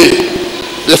wedding day,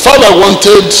 the father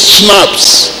wanted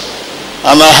schnapps,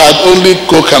 and I had only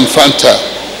Coke and Fanta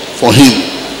for him.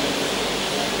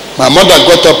 My mother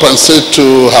got up and said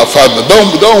to her father,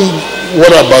 don't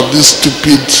worry about this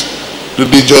stupid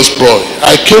religious boy.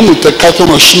 I came with a carton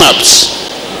of schnapps.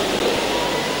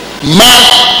 Ma,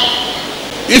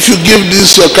 if you give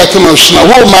this your carton of schnapps,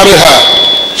 who will marry her?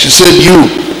 She said, you.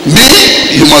 Me?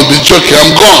 You must be joking.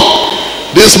 I'm gone.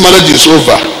 This marriage is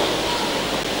over.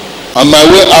 On my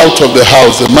way out of the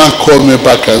house, the man called me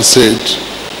back and said,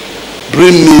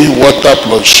 bring me water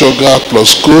plus sugar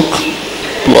plus Coke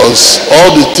plus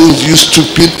all the things you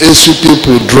stupid AC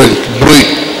people drink. Bring.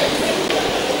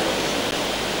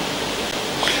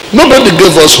 Nobody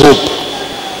gave us hope.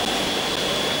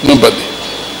 Nobody.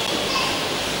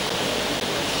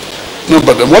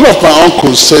 One of my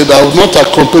uncles said, I will not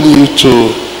accompany you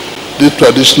to the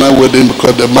traditional wedding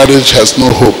because the marriage has no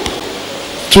hope.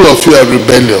 Two of you are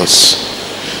rebellious.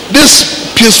 This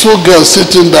peaceful girl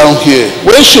sitting down here,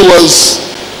 when she was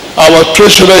our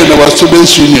treasurer in our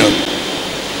students' union,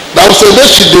 that was the day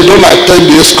she did not attend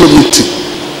the S committee.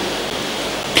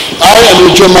 I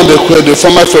and Ujoma, the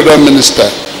former federal minister,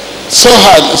 saw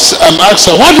her and asked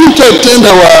her, why didn't you attend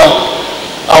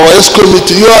our S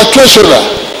committee? You are a treasurer.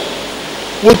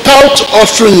 Without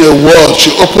uttering a word,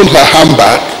 she opened her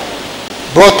handbag,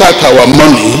 brought out our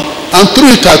money, and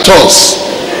threw it at us.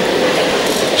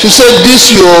 She said, this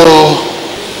your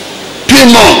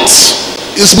peanuts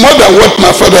is more than what my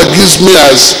father gives me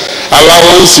as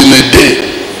allowance in a day.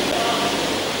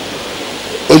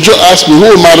 Ojo asked me, who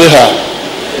will marry her?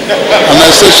 And I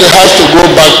said she has to go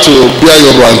back to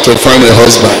Biayoruan to find a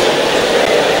husband.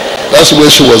 That's where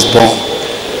she was born.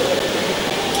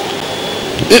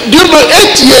 Do you know,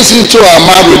 8 years into our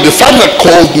marriage, the father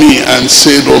called me and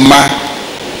said, Oma,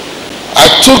 I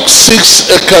took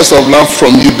 6 acres of land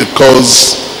from you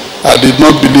because I did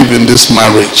not believe in this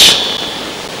marriage.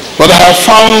 But I have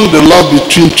found the love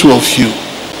between two of you.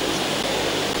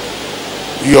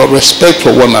 Your respect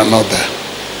for one another.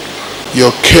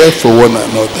 Your care for one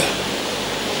another.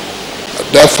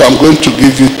 Therefore, I'm going to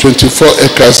give you 24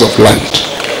 acres of land.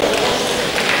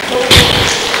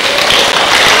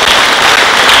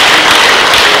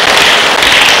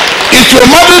 If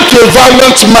you're married to a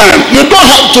violent man, you don't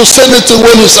have to say anything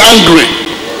when he's angry.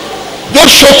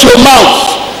 Just shut your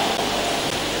mouth.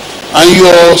 And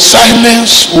your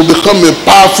silence will become a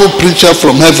powerful preacher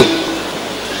from heaven.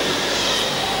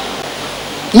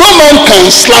 No man can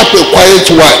slap a quiet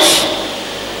wife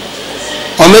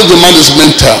unless the man is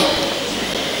mental.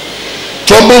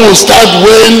 Trouble will start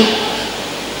when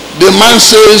the man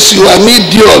says you are an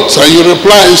idiot, and you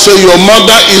reply and say your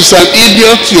mother is an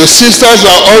idiot, your sisters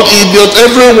are all idiots,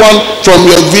 everyone from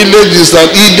your village is an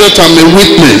idiot and a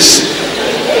witness.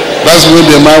 That's when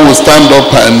the man will stand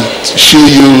up and show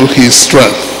you his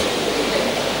strength.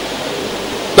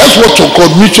 That's what you call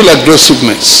mutual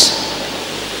aggressiveness.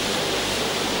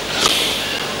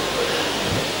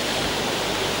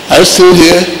 Are you still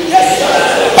here?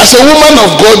 As a woman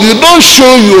of God, you don't show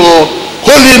your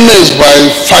holiness by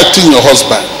fighting your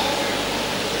husband.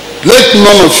 Let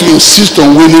none of you insist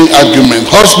on winning argument.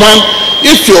 Husband,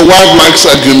 if your wife likes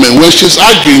argument, when she's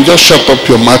arguing, just shut up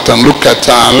your mouth and look at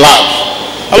her and laugh.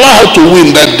 Allow her to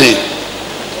win that day.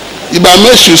 If I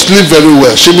may, she'll sleep very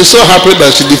well. She'll be so happy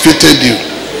that she defeated you.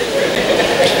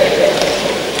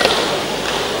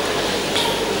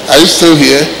 Are you still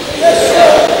here?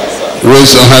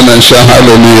 Raise your hand and shout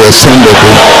hallelujah.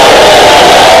 Somebody.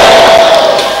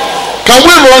 Can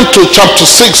we run to chapter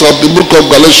 6 of the book of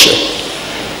Galatians?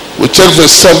 We take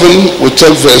verse 7, we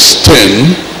take verse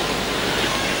 10.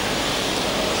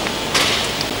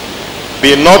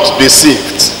 Be not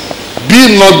deceived.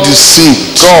 Be not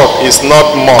deceived. God is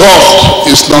not mocked. God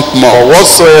is not mocked. For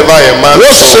whatsoever a man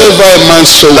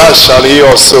sows, that shall he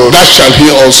also reap. That shall he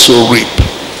also reap.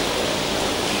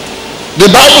 The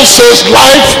Bible says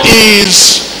life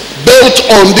is built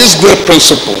on this great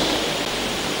principle.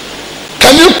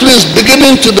 Can you please,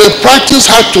 beginning today, practice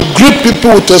how to greet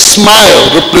people with a smile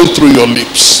rippling through your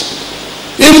lips?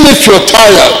 Even if you're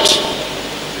tired,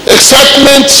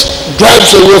 excitement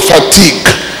drives away fatigue.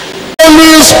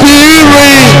 Holy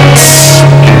Spirit,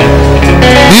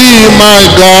 be my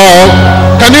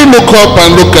God. Can you look up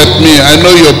and look at me? I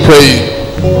know you're praying.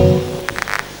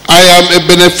 I am a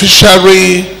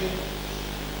beneficiary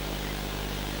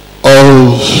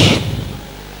of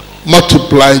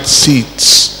multiplied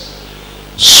seeds.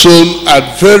 sown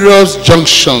at various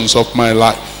junctions of my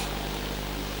life.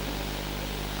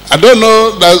 I don't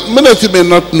know, that many of you may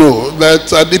not know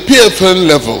that at the PFN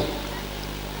level,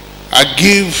 I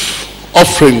give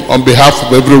offering on behalf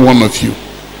of every one of you.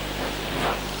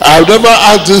 I have never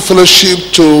asked this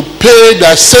fellowship to pay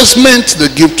the assessment they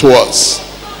give to us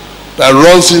that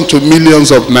runs into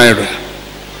millions of naira.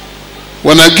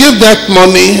 When I give that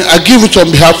money, I give it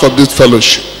on behalf of this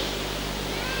fellowship.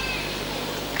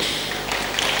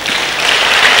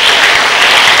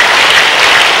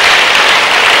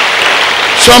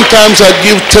 Sometimes I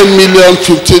give 10 million,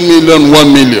 15 million,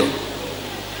 1 million.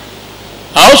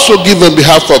 I also give on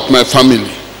behalf of my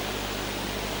family.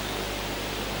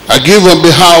 I give on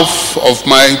behalf of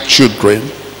my children.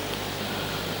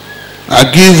 I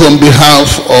give on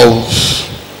behalf of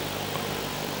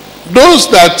those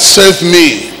that serve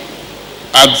me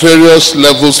at various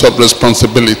levels of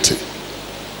responsibility.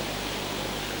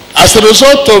 As a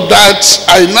result of that,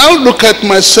 I now look at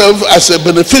myself as a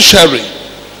beneficiary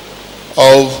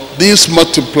of these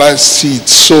multiplied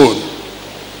seeds sown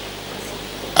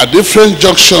at different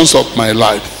junctions of my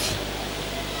life.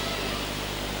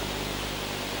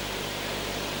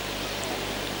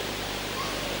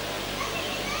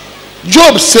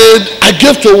 Job said, I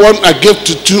gave to 1, I gave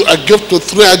to 2, I gave to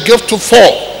 3, I gave to 4.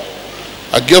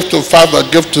 I gave to 5, I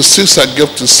gave to 6, I gave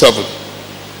to 7.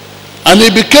 And he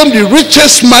became the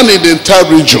richest man in the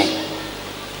entire region.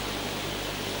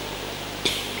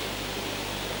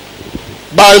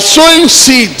 By sowing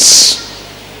seeds.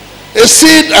 A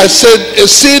seed, I said, a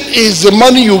seed is the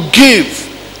money you give,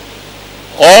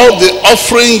 or the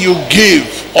offering you give,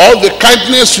 or the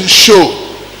kindness you show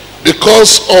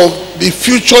because of the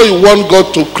future you want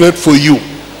God to create for you.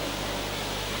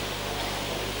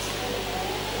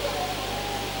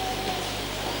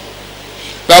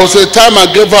 There was a time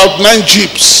I gave out 9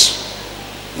 jeeps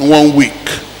in 1 week.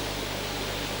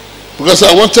 Because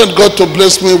I wanted God to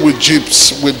bless me with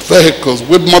jeeps, with vehicles,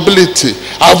 with mobility.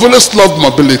 I've always loved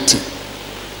mobility.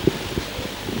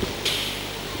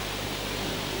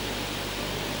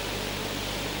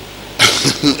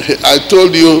 I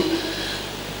told you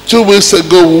 2 weeks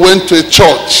ago we went to a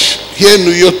church here in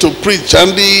New York to preach,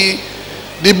 and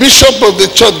the bishop of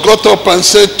the church got up and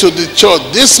said to the church,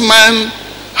 this man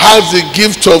has the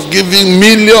gift of giving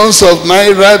millions of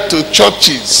naira to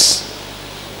churches.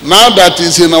 Now that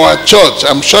he's in our church,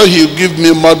 I'm sure he'll give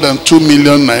me more than 2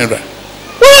 million naira.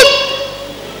 What?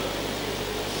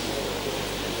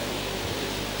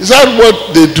 Is that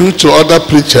what they do to other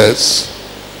preachers?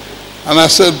 And I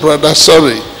said, brother,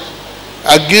 sorry.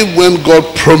 I give when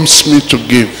God prompts me to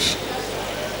give.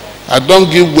 I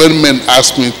don't give when men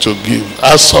ask me to give.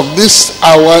 As of this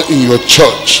hour in your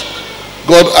church,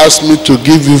 God asked me to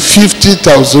give you 50,000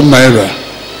 naira,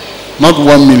 not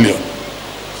 1 million.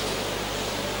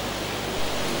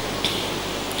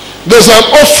 There's an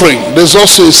offering, there's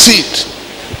also a seed.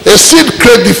 A seed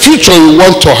creates the future you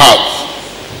want to have.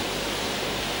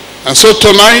 And so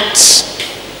tonight,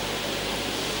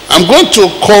 I'm going to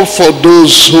call for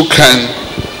those who can.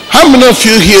 How many of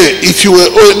you here, if you were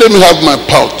owing, let me have my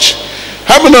pouch.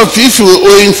 How many of you, if you were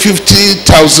owing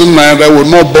 50,000 naira, will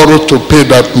not borrow to pay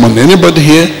that money? Anybody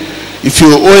here? If you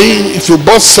were owing, if you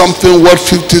bought something worth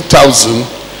 50,000,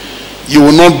 you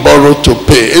will not borrow to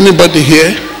pay. Anybody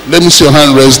here? Let me see your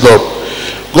hand raised up.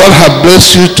 God has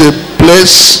blessed you to a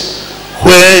place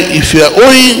where if you are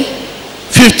owing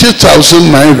 50,000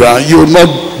 naira, you will not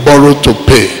borrow to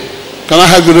pay. Can I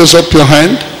have you raise up your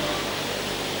hand?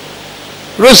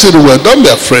 Raise it well. Don't be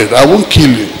afraid. I won't kill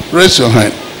you. Raise your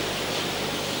hand.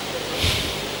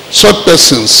 Short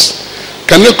persons,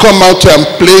 can you come out and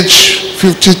pledge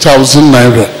 50,000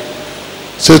 naira?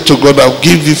 Say to God, I'll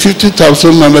give you 50,000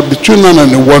 naira between now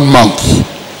and 1 month.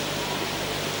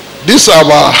 This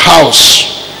our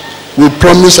house. We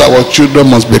promise our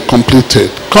children must be completed.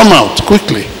 Come out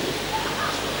quickly.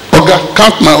 Okay,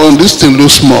 count my own. This thing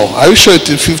looks small. Are you sure it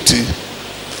is 50?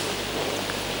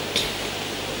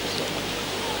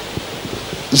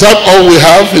 Is that all we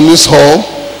have in this hall?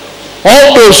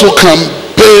 All those who can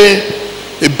pay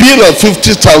a bill of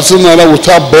 50,000 naira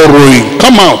without borrowing,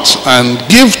 come out and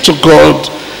give to God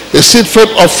a seed-fed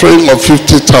offering of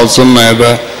 50,000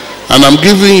 naira, and I'm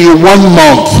giving you 1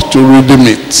 month to redeem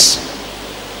it.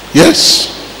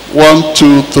 Yes? 1,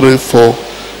 2, 3, 4,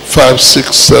 5,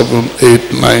 6, 7,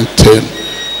 8, 9, 10,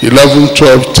 11,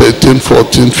 12, 13,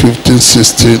 14, 15,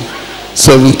 16,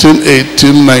 17,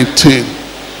 18, 19,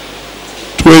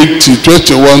 20,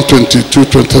 21, 22,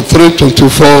 23,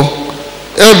 24.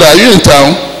 Elder, are you in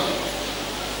town?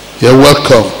 You're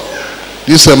welcome.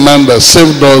 This is a man that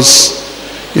saved us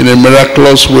in a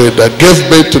miraculous way, that gave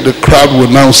birth to the crowd we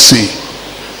now see.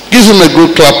 Give him a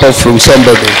good clap from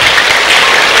somebody.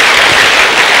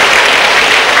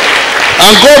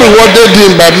 And God rewarded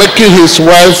him by making his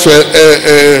wife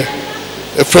a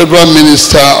federal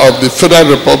minister of the Federal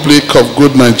Republic of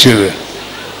Good Nigeria.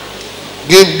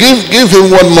 Give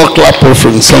him one more clap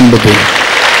from somebody.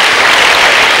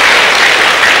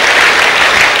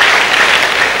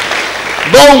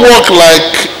 Don't walk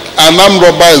like an armed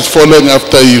robber is following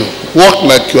after you. Walk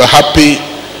like you're happy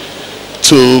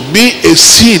to be a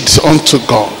seed unto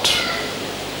God.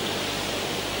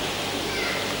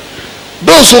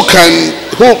 Those who can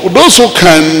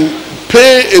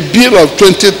pay a bill of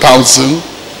 20,000,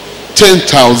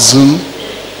 10,000,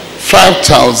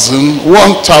 5,000,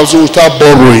 1,000 without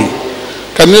borrowing.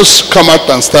 Can you come out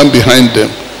and stand behind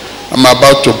them? I'm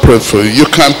about to pray for you. You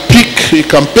can pay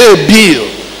a bill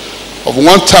of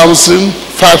 1,000,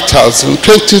 5,000,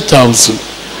 20,000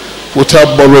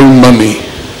 without borrowing money.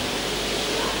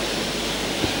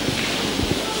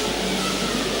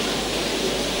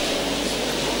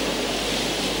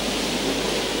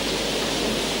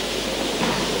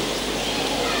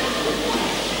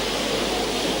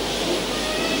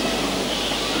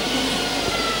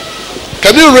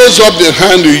 Can you raise up the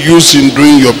hand you use in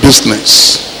doing your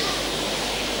business?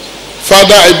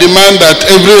 Father, I demand that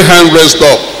every hand raised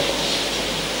up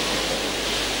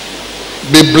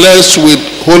be blessed with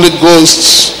Holy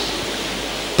Ghost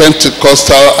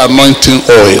Pentecostal anointing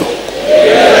oil.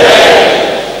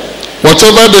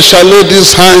 Whatever they shall lay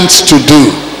these hands to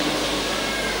do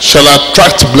shall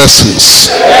attract blessings,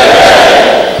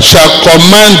 shall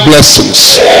command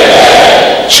blessings,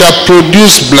 shall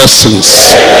produce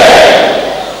blessings,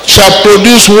 shall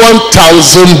produce 1,000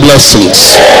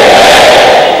 blessings.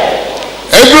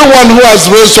 Everyone who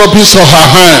has raised up his or her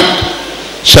hand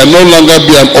shall no longer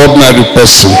be an ordinary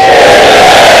person.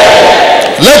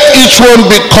 Let each one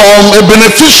become a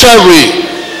beneficiary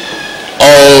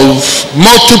of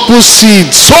multiple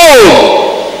seeds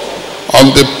sown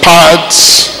on the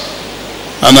paths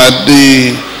and at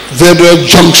the various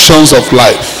junctions of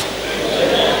life.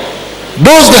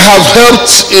 Those that have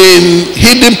helped in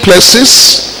hidden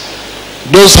places,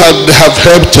 those that have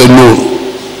helped alone,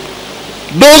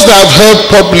 those that have helped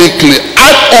publicly,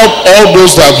 add up all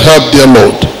those that have helped their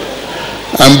Lord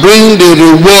and bring the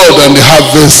reward and the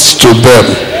harvest to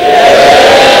them.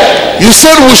 You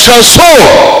said we shall sow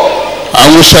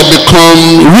and we shall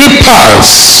become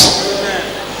reapers.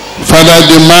 Father,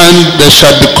 demand they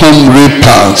shall become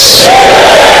reapers.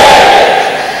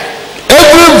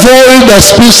 Every voice that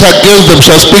speaks against them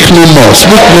shall speak no more.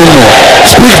 Speak no more.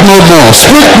 Speak no more.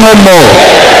 Speak no more.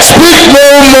 Speak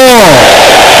no more.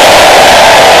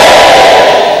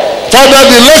 Father,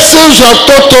 the lessons you have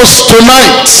taught us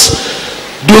tonight,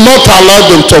 do not allow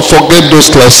them to forget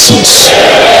those lessons.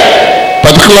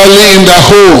 Particularly in their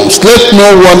homes, let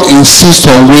no one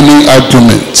insist on winning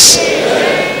arguments.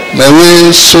 May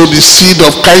we sow the seed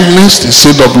of kindness, the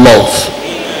seed of love.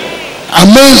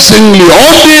 Amazingly,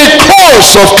 on the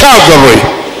cross of Calvary,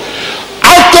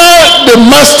 after the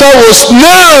Master was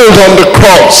nailed on the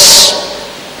cross,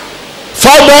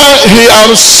 Father, he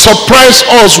has surprised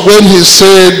us when he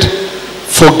said,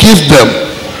 forgive them,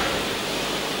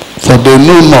 for they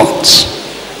know not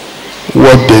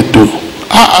what they do.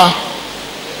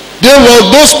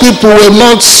 Those people were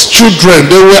not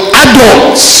children, they were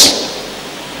adults.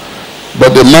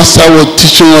 But the Master was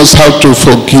teaching us how to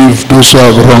forgive those who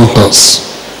have wronged us.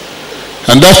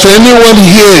 And that for anyone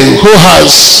here who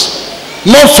has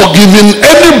not forgiven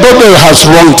anybody who has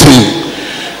wronged him,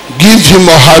 give him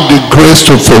or her the grace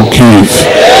to forgive.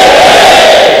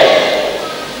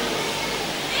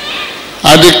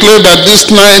 I declare that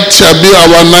this night shall be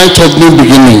our night of new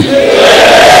beginning.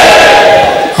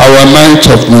 Our night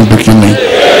of new beginning.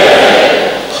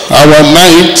 Our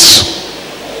night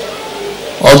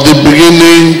of the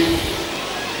beginning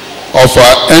of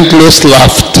our endless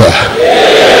laughter.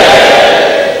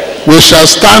 We shall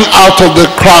stand out of the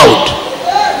crowd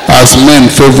as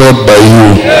men favored by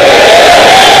you.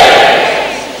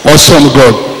 Awesome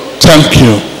God, thank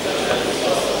you.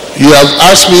 You have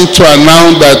asked me to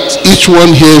announce that each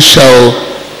one here shall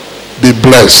be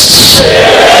blessed.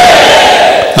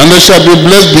 And they shall be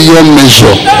blessed beyond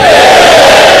measure.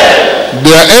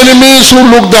 Their enemies who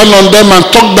look down on them and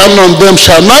talk down on them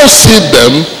shall now see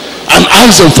them and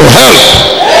ask them for help.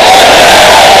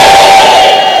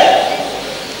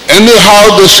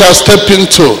 Anyhow they shall step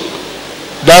into,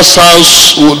 that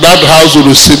house will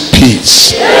receive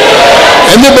peace.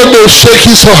 Anybody will shake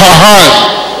his or her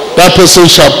hand that person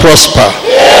shall prosper.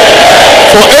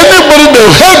 For anybody that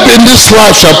will help in this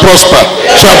life shall prosper,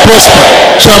 shall prosper,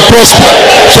 shall prosper,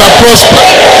 shall prosper,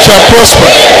 shall prosper,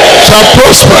 shall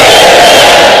prosper.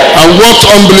 And what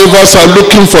unbelievers are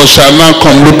looking for shall now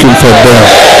come looking for them.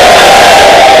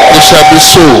 It shall be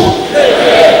so.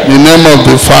 In the name of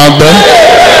the Father,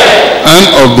 and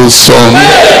of the Son,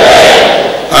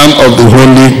 and of the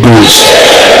Holy Ghost.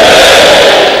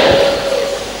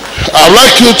 I'd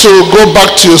like you to go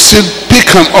back to your seed,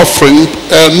 pick an offering.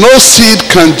 No seed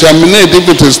can germinate if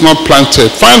it is not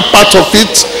planted. Find part of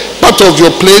it, part of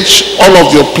your pledge, all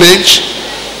of your pledge,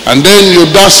 and then you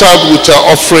dance out with your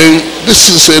offering. This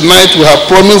is a night we have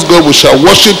promised God we shall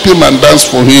worship Him and dance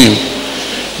for Him.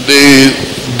 The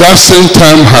dancing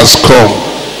time has come.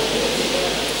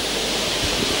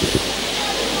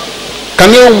 Can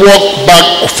you walk back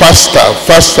faster?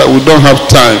 Faster, we don't have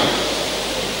time.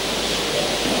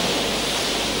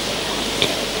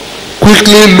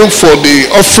 Quickly look for the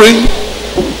offering,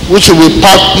 which will be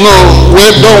part. No,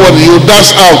 wait, don't worry, you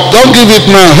dance out. Don't give it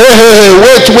now. Hey, hey, hey,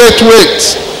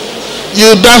 wait.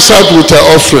 You dance out with an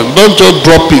offering. Don't just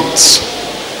drop it.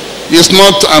 It's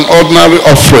not an ordinary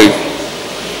offering.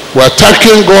 We're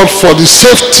thanking God for the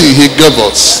safety He gave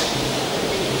us,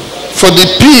 for the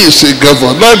peace He gave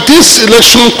us. That this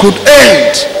election could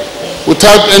end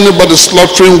without anybody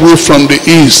slaughtering we from the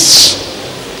east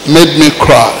made me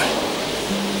cry.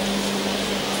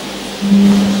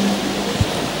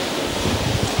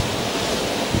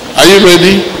 Are you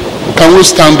ready? Can we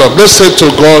stand up? Let's say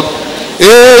to God,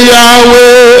 Hey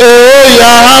Yahweh,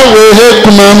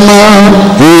 Kumama.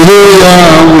 Hey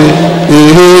Yahweh,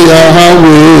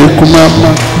 Kumama.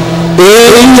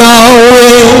 Hey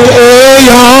Yahweh,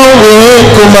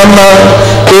 Kumama.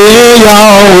 Hey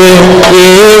Yahweh,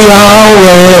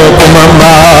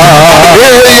 Kumama.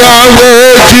 Hey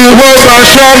Yahweh, Jehovah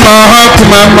Shammah,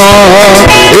 Kumama.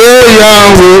 Hey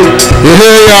Yahweh, Kumama. Hey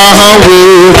Yahweh,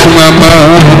 Kumama.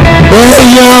 Hey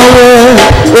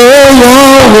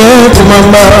Yahweh,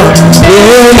 Kumama.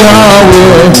 Hey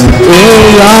Yahweh,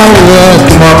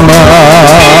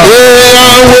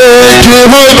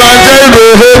 Jehovah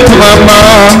Jireh, Kumama.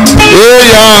 Hey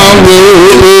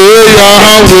Yahweh,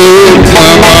 Kumama. Hey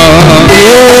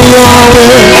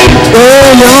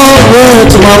Yahweh,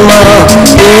 Kumama.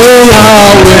 Hey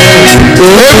Yahweh, Everybody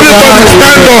stand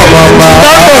up.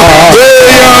 Hey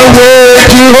Yahweh,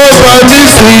 Jehovah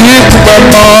Nissi,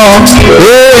 Kumama.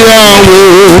 Hey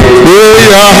Yahweh,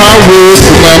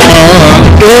 Kumama.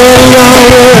 Hey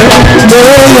Yahweh,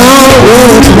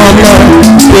 Kumama. Hey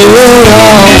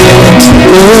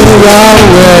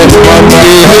Yahweh, Kumama.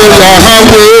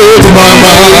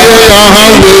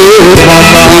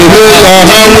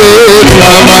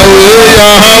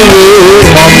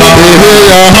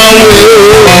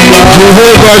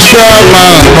 Jehovah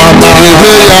Shammah,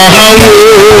 Jehovah Yahweh,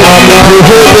 Jehovah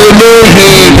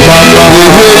Elohim,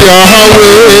 Jehovah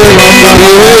Yahweh,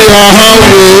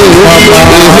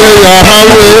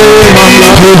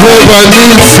 Jehovah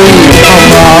Nissi.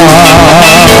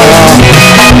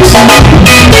 Somebody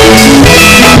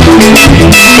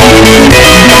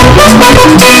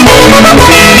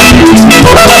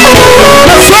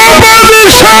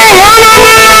shout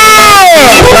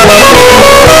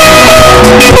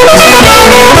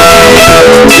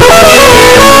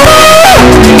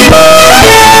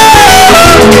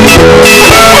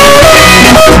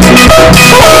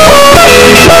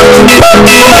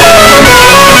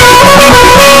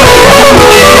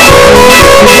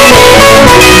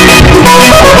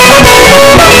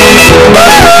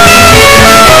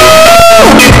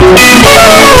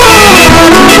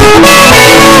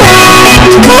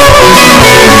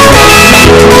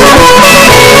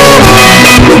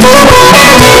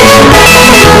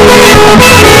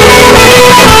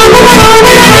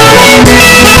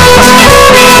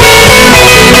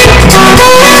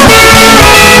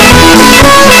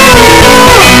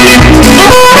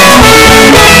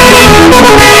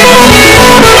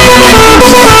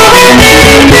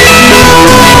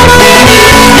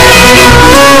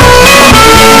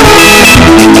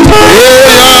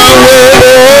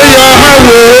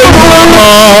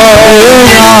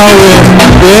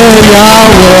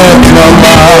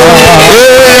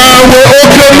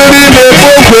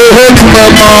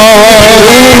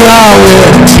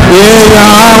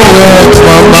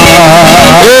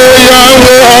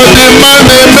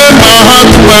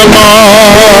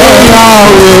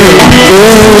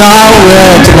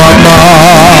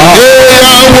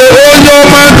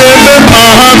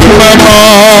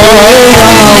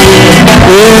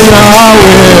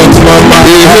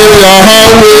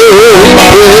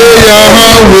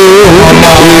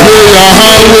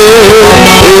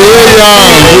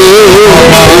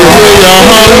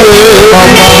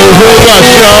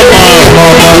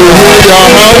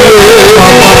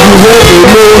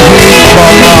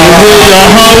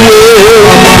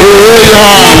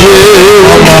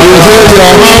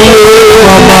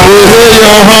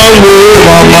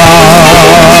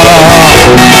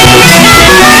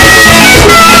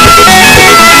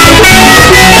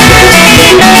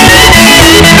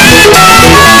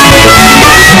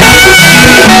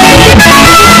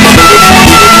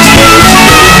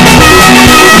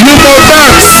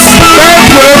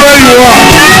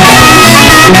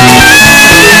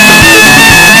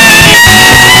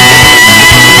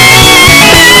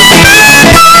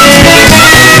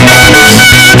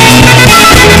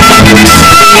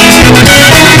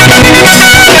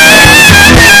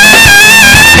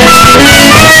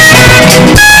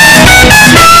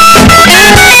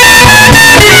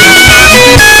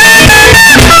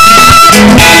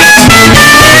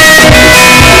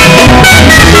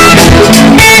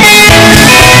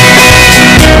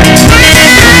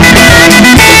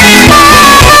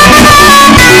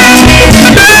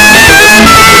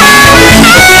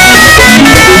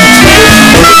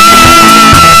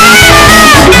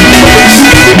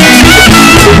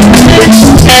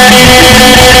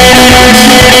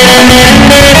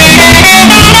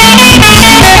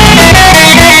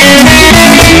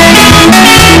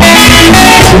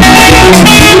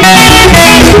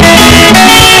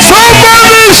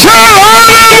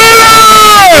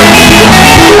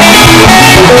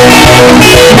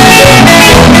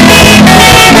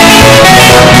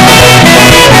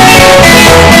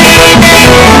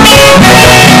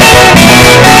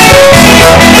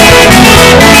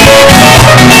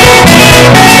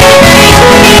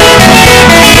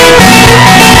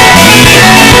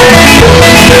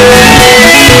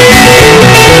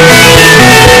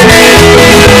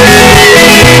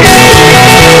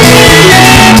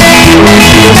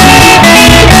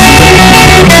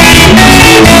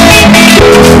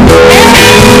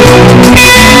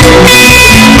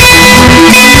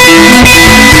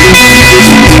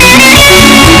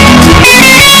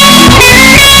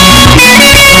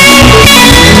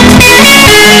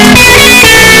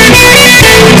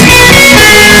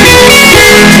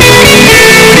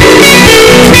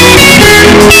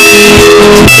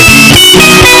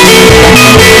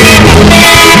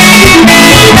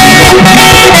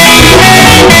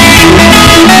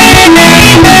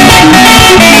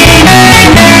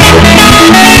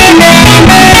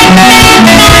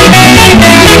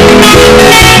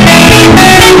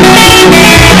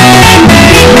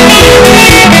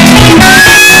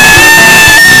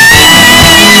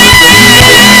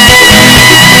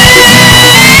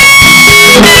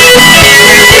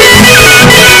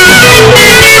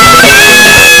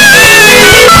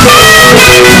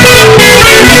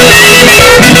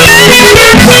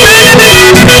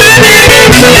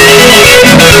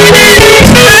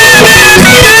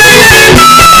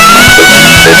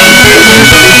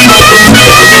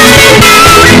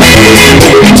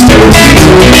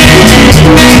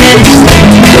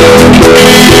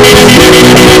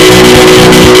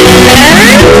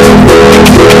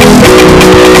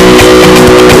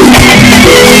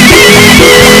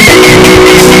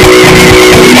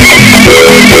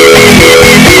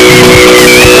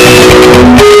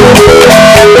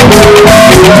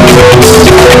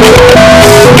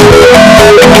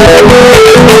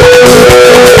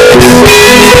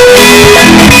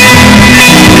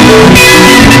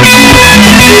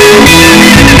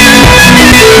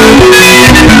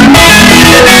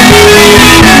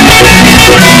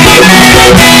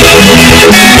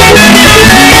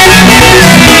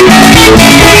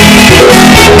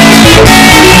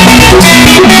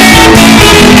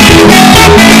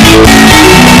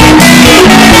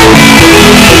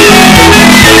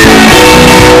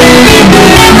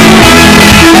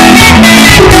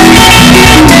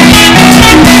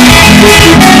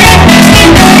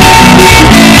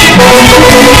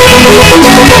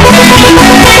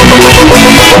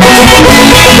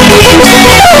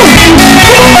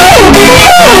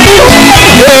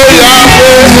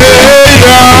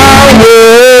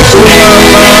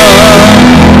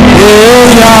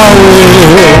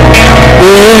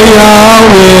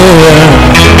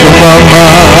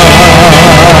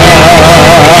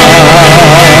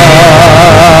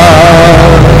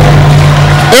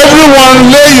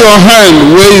your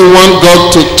hand where you want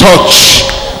God to touch.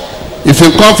 If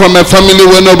you come from a family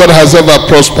where nobody has ever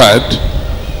prospered,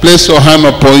 place your hand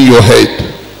upon your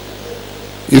head.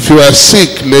 If you are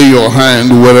sick, lay your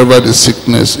hand wherever the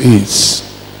sickness is.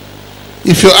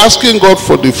 If you're asking God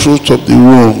for the fruit of the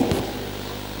womb,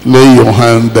 lay your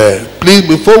hand there. Please,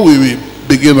 before we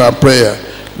begin our prayer,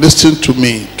 listen to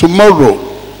me. Tomorrow,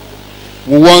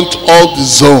 we want all the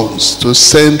zones to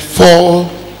send 4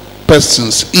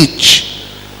 persons each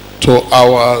to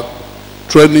our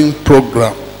training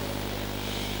program.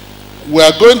 We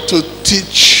are going to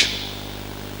teach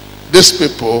these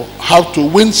people how to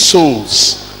win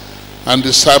souls and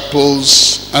disciple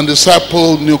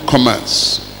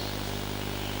newcomers.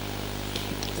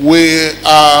 We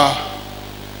are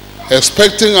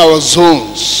expecting our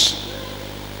zones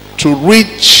to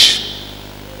reach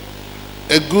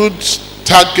a good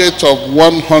target of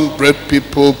 100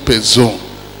 people per zone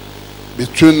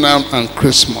between now and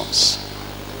Christmas.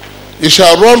 It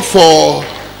shall run for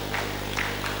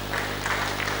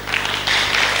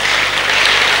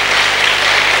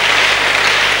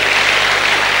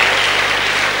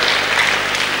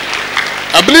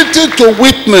ability to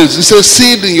witness is a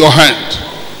seed in your hand.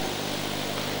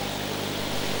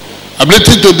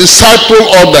 Ability to disciple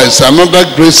others, another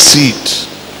great seed.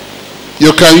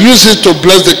 You can use it to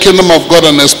bless the kingdom of God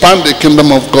and expand the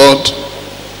kingdom of God.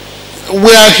 We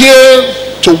are here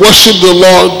to worship the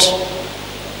Lord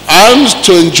and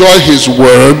to enjoy his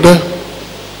word,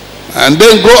 and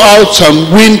then go out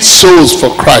and win souls for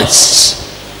Christ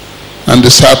and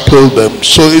disciple them.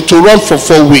 So it will run for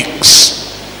 4 weeks.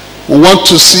 We want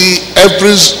to see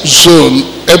every zone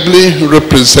ably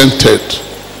represented.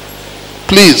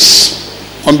 Please,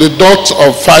 on the dot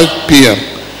of 5 p.m.,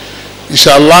 it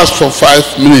shall last for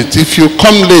 5 minutes. If you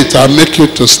come late, I'll make you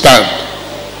to stand.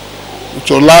 It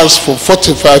will last for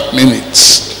 45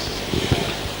 minutes.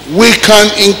 We can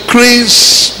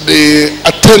increase the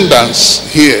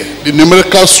attendance here, the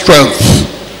numerical strength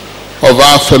of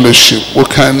our fellowship. We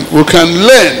can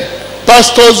learn.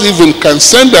 Pastors even can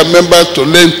send their members to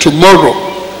learn tomorrow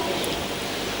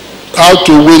how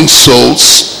to win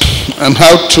souls and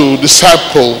how to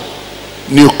disciple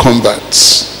new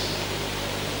converts.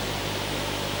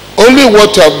 Only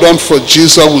what you have done for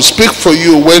Jesus will speak for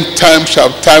you when time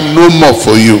shall time no more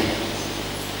for you.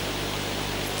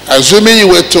 Assuming you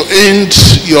were to end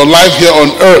your life here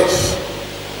on earth,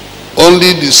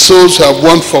 only the souls you have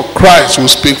won for Christ will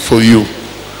speak for you.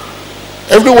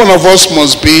 Every one of us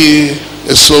must be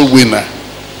a soul winner.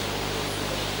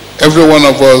 Every one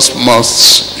of us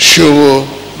must show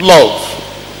love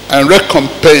and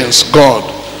recompense God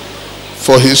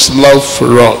for his love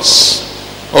for us.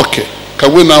 Okay,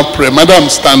 can we now pray? Madam,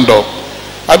 stand up.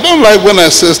 I don't like when I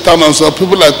say stand up, so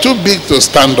people are too big to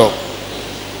stand up.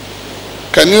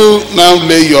 Can you now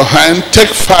lay your hand? Take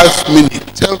 5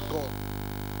 minutes. Tell God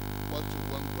what you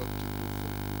want God to do for you.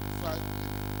 5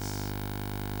 minutes.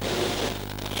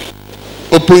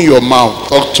 Open your mouth.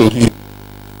 Talk to him.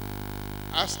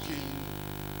 Ask him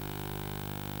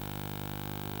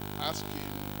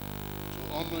to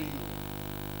honor you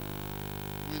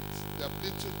with the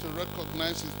ability to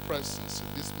recognize his presence in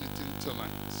this meeting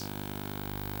tonight.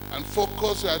 And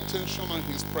focus your attention on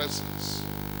his presence.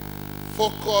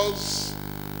 Focus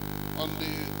on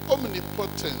the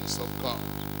omnipotence of God.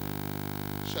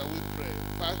 Shall we pray?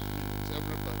 5 minutes,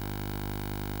 everybody.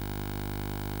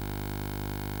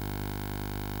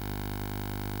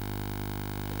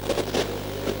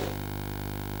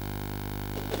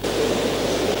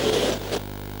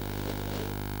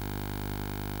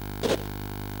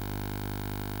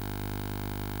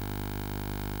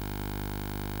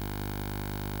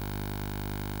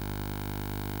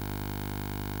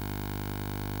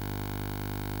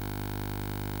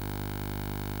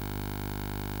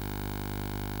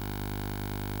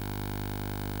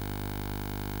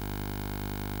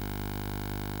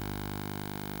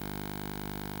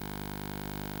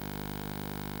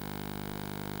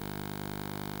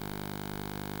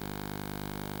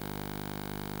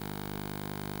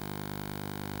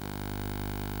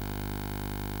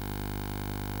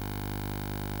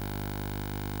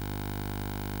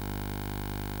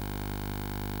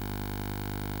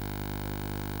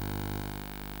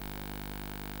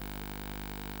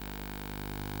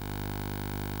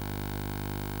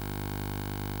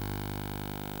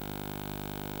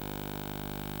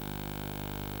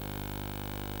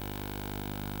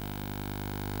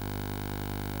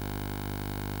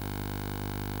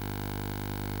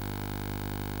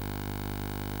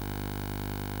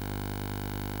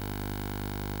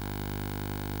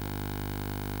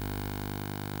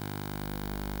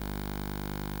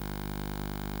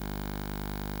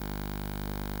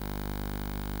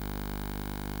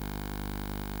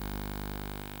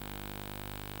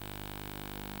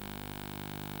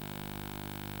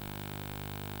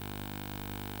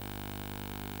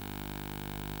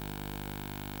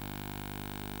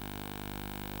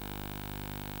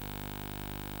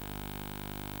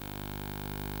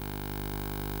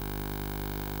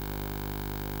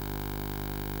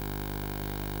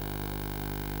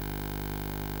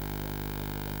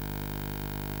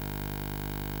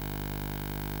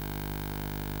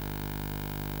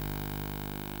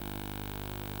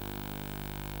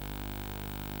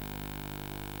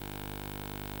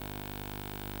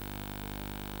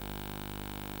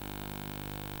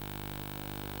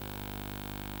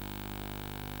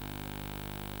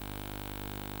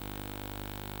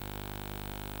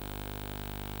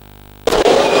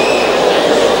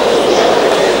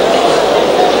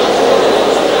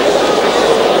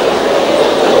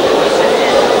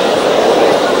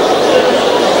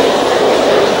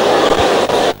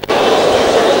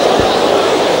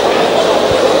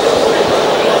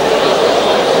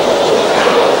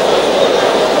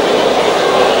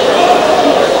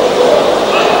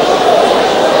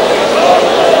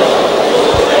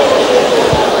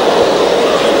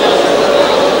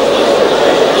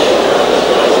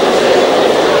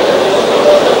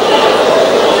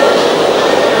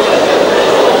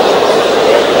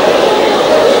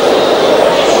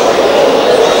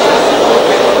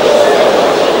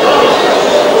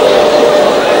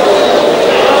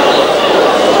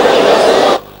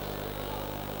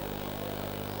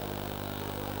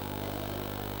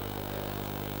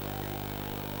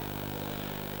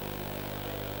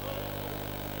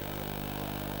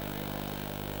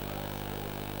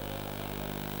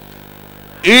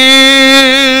 Your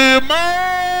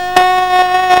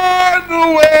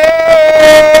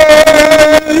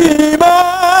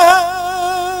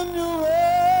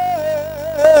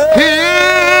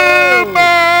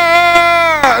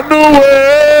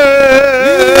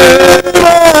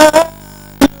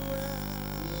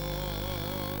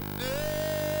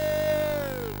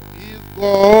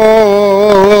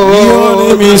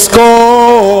name is God.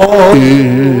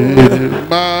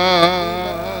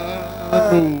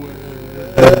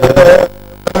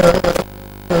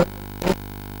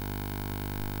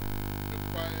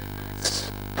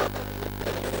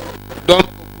 Don't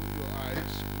open your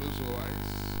eyes, close your eyes.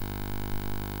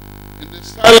 In the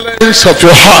silence of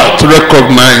your heart,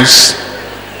 recognize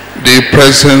the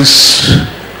presence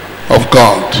of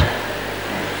God,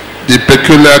 the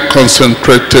peculiar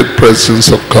concentrated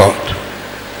presence of God.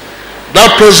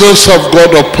 That presence of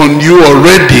God upon you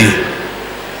already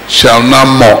shall now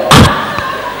mock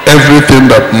everything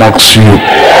that mocks you.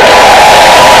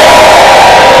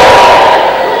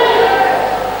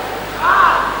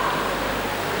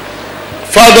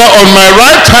 Father, on my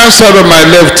right hand side and my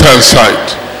left hand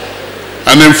side,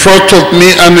 and in front of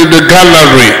me and in the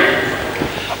gallery,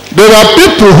 there are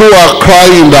people who are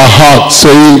crying in their hearts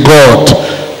saying, God,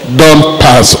 don't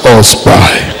pass us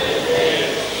by.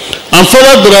 And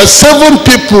Father, there are 7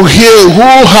 people here who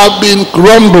have been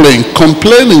grumbling,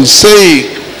 complaining,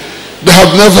 saying they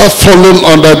have never fallen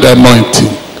under the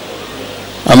anointing.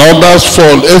 And others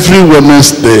fall every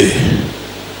Wednesday.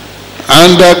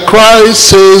 And their cry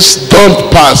says, don't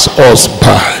pass us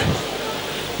by.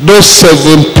 Those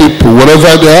 7 people,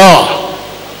 wherever they are,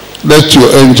 let your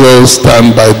angels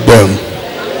stand by them.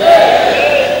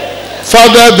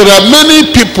 Father, there are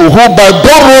many people who by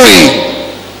borrowing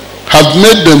have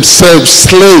made themselves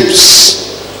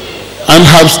slaves and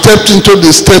have stepped into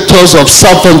the status of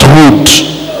servanthood.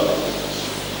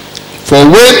 For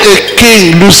when a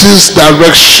king loses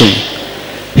direction,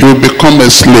 he will become a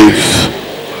slave.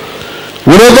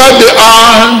 Wherever they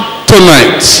are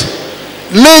tonight,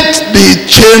 let the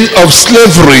chain of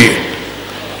slavery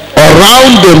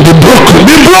around them be broken,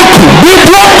 be broken, be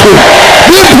broken,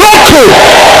 be broken.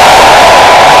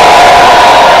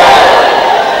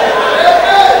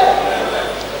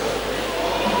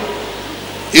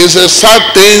 It's a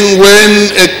sad thing when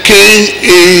a king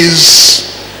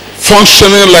is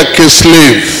functioning like a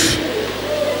slave.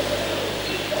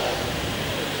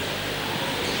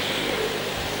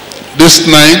 This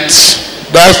night,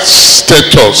 that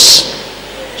status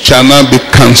shall now be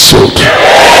cancelled.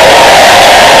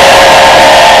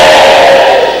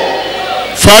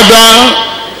 Father,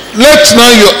 let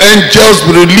now your angels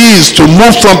be released to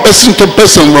move from person to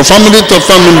person, from family to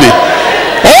family.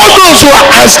 All those who are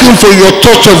asking for your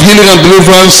touch of healing and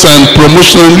deliverance and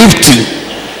promotion and lifting,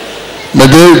 may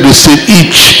they receive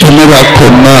each a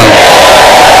miracle now.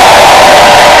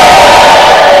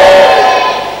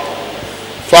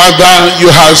 Father,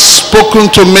 you have spoken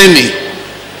to many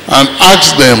and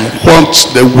asked them what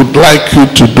they would like you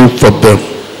to do for them.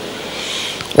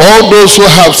 All those who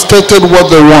have stated what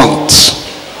they want,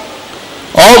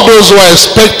 all those who are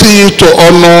expecting you to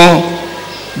honor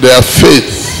their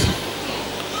faith,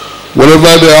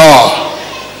 wherever they are,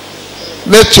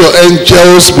 let your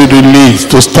angels be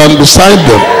released to stand beside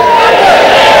them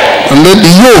and let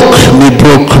the yoke be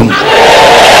broken.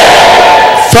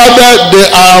 Father,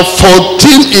 there are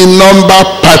 14 in number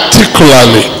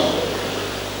particularly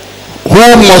who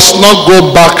must not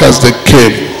go back as they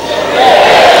came,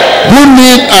 who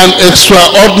need an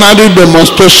extraordinary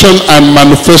demonstration and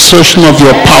manifestation of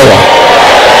your power.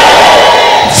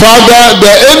 Father,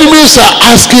 the enemies are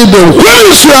asking them, where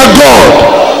is your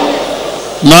God?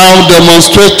 Now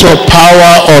demonstrate your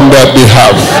power on their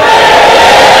behalf.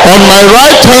 On my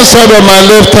right hand side, on my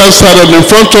left hand side, and in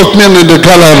front of me and in the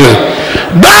gallery,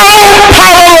 thou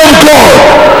power of God,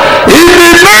 in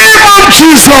the name of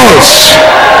Jesus.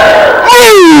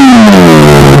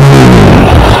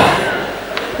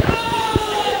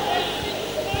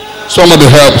 Somebody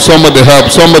help, somebody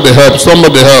help, somebody help,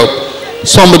 somebody help,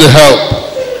 somebody help.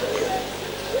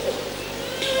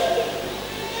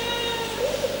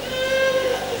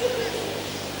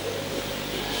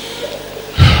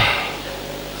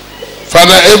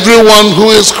 Father, everyone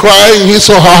who is crying his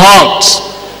or her heart,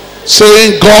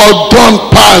 saying, God,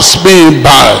 don't pass me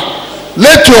by.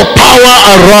 Let your power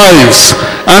arise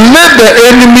and let the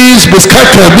enemies be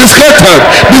scattered, be scattered,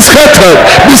 be scattered,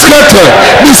 be scattered,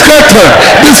 be scattered,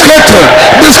 be scattered,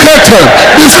 be scattered,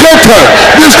 be scattered,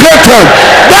 be scattered.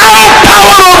 Thou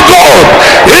power of God,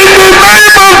 in the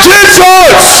name of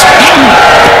Jesus.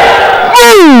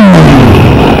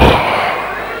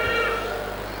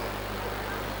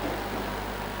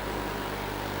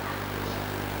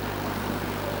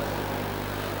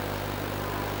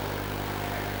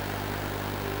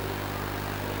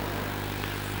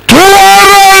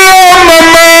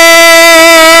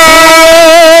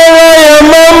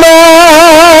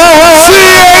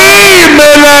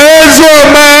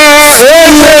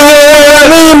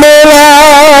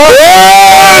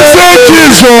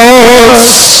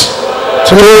 Jesus.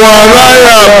 To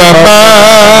Araya Baba.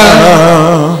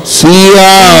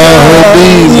 Sia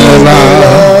Odimela.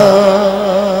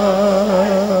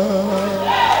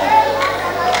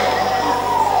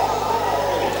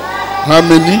 How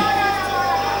many?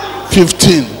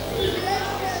 15.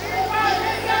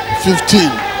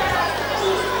 15.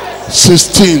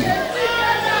 16.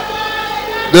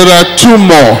 There are 2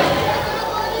 more.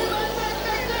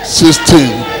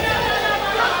 16.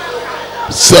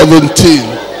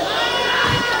 17.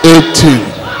 18.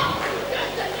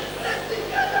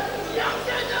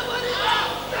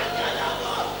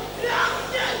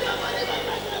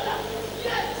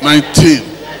 19.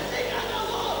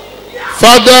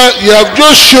 Father, you have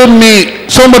just shown me,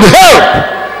 somebody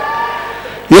help!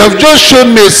 You have just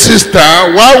shown me a sister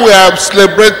while we are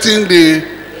celebrating the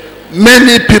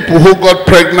many people who got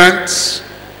pregnant.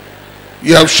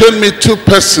 You have shown me 2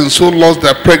 persons who lost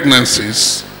their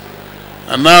pregnancies.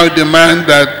 And now I demand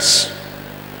that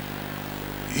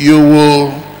you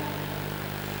will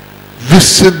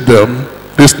visit them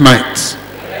this night.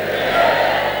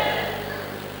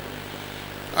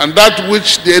 And that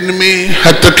which the enemy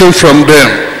had taken from them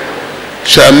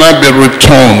shall not be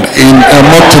returned in a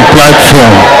multiplied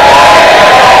form.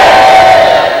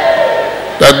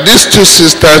 That these 2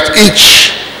 sisters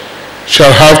each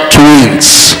shall have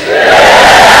twins.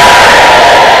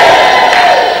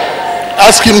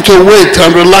 Ask him to wait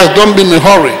and relax. Don't be in a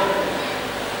hurry.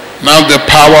 Now the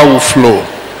power will flow.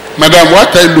 Madam, what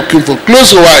are you looking for?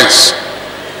 Close your eyes.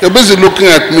 You're busy looking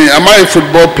at me. Am I a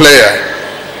football player?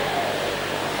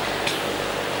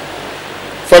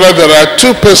 Father, there are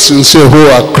 2 persons here who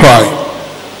are crying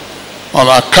on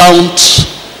account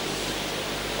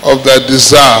of their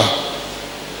desire,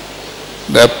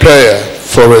 their prayer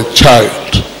for a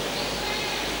child.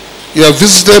 You have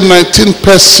visited 19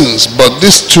 persons, but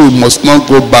these 2 must not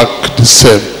go back the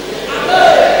same.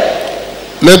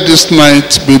 Let this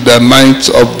night be the night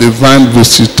of divine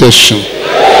visitation.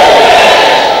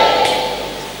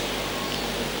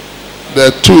 There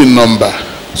are 2 in number.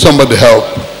 Somebody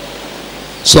help.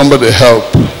 Somebody help.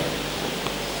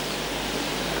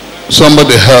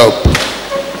 Somebody help.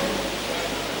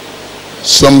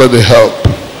 Somebody help.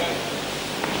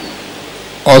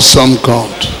 Awesome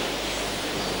God.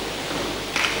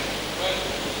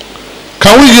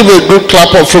 Can we give a good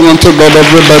clap of offering unto God,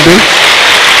 everybody?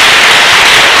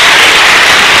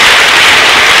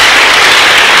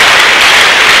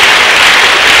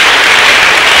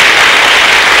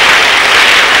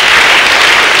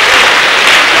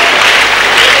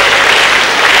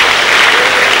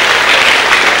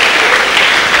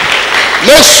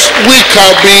 Next week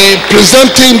I'll be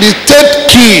presenting the 3rd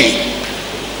key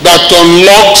that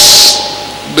unlocks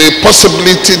the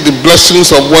possibility, the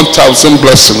blessings of 1,000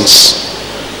 blessings.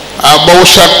 But we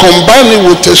shall combine it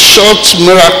with a short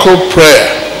miracle prayer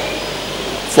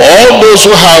for all those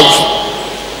who have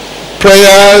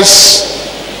prayers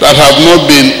that have not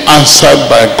been answered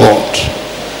by God.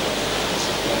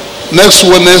 Next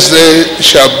Wednesday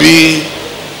shall be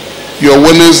your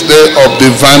Wednesday of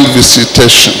divine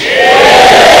visitation.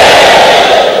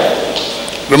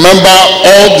 Remember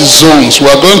all the zones. We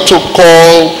are going to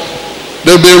call,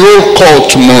 there will be a roll call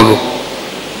tomorrow.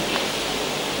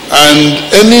 And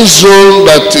any zone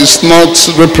that is not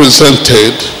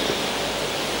represented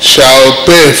shall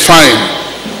pay a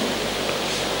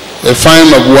fine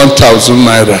of 1,000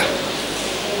 naira.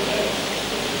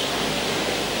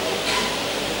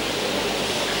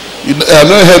 I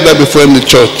never heard that before in the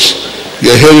church.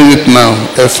 You're hearing it now.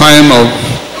 A fine of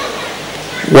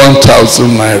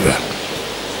 1,000 naira.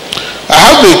 I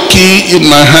have a key in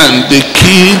my hand, the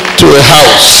key to a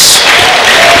house.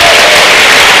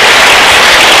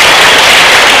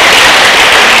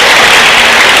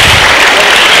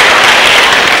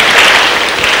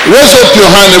 Raise up your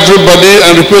hand, everybody,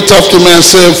 and repeat after me and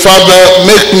say, Father,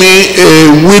 make me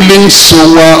a willing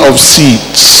sower of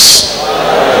seeds.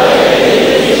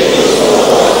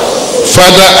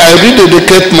 Father, I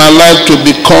rededicate my life to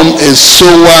become a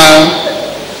sower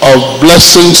of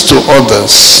blessings to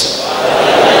others.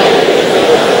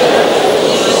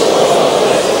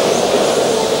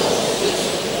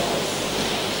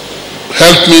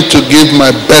 Help me to give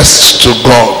my best to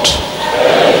God.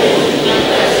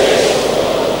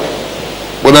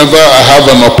 Whenever I have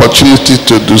an opportunity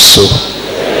to do so.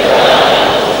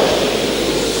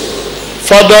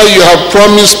 Father, you have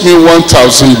promised me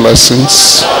 1,000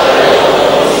 blessings.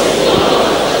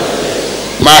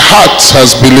 My heart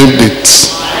has believed it.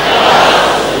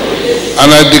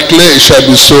 And I declare it shall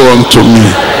be so unto me.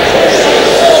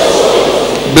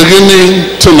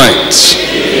 Beginning tonight.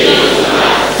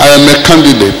 I am a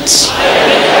candidate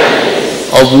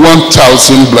of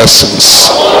 1,000 blessings.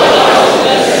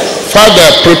 Father,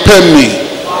 prepare me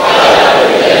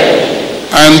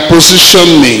and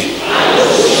position me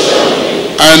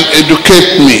and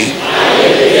educate me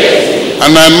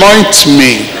and anoint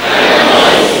me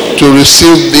to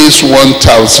receive these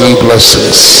 1,000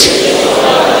 blessings.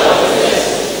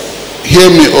 Hear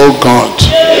me, O God,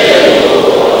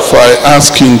 for I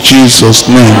ask in Jesus'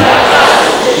 name.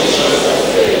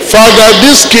 Father,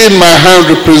 this key in my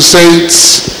hand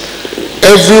represents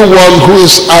everyone who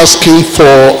is asking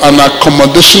for an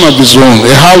accommodation of his own,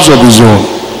 a house of his own.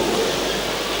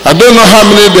 I don't know how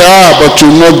many there are, but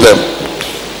you know them.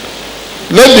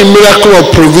 Let the miracle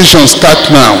of provision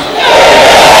start now.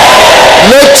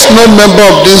 Let no member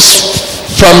of this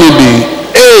family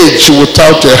age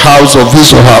without a house of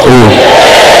his or her own.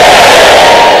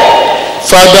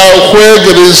 Father, where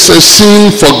there is a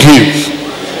sin, forgive.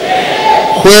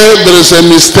 Where there is a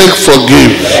mistake,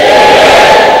 forgive.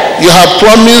 You have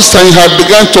promised and you have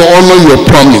begun to honor your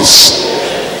promise.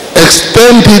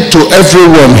 Extend it to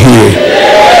everyone here.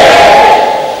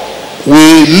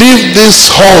 We leave this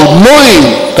hall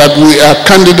knowing that we are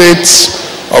candidates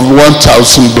of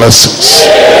 1,000 blessings.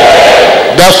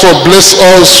 Therefore, bless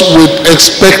us with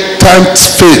expectant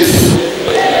faith.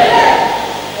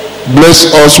 Bless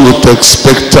us with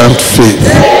expectant faith.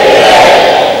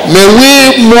 May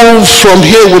we move from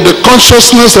here with the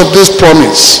consciousness of this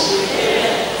promise.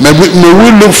 May we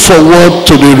look forward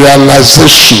to the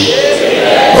realization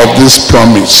of this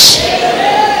promise.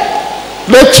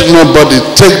 Let nobody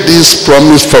take this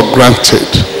promise for granted.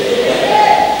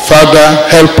 Father,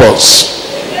 help us.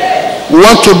 We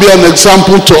want to be an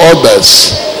example to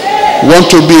others. We want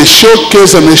to be a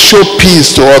showcase and a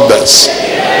showpiece to others.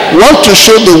 We want to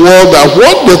show the world that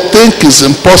what they think is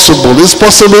impossible is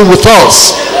possible with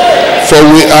us. For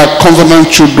we are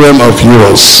covenant children of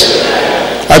yours.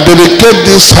 I dedicate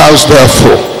this house,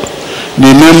 therefore, in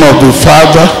the name of the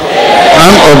Father,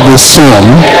 and of the Son,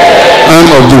 and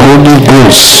of the Holy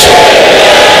Ghost.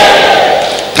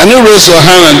 Can you raise your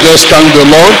hand and just thank the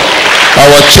Lord?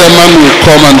 Our chairman will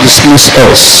come and dismiss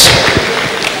us.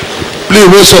 Please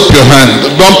raise up your hand.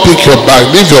 Don't pick your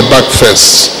bag. Leave your bag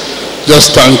first.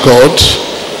 Just thank God.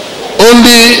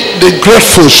 Only the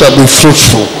grateful shall be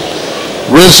fruitful.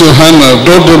 Raise your hand and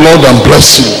adore the Lord and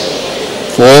bless him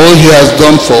for all he has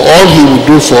done, for all he will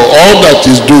do, for all that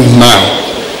he's doing now.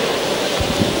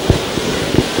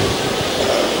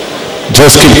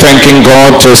 Just keep thanking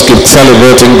God. Just keep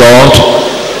celebrating God.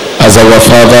 As our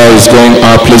Father is going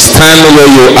up, please stand where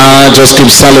you are. Just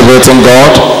keep celebrating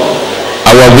God.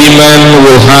 Our women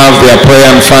will have their prayer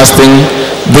and fasting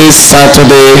this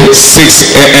Saturday,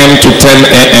 6 a.m. to 10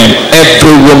 a.m.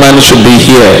 Every woman should be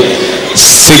here.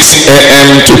 6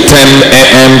 a.m. to 10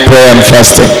 a.m. prayer and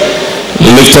fasting.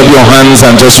 Lift up your hands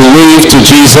and just wave to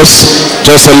Jesus.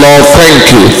 Just say, Lord, thank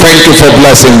you. Thank you for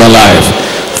blessing my life.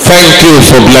 Thank you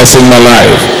for blessing my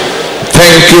life.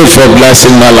 Thank you for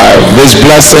blessing my life. These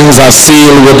blessings are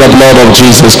sealed with the blood of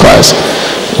Jesus Christ.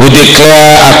 We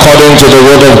declare according to the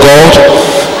word of God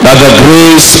that the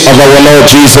grace of our Lord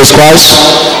Jesus Christ,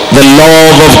 the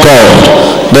love of God,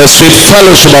 the sweet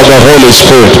fellowship of the Holy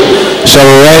Spirit shall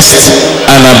rest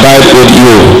and abide with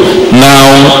you now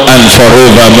and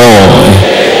forevermore.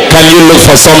 Can you look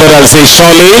for somebody and say,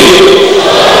 surely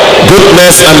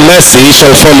goodness and mercy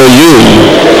shall follow you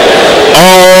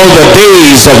all the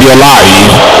days of your life,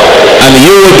 and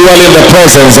you will dwell in the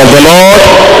presence of the Lord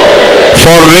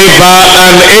forever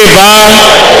and ever.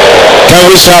 Can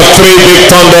we shout three big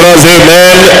thunderous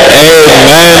amen?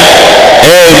 Amen.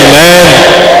 Amen.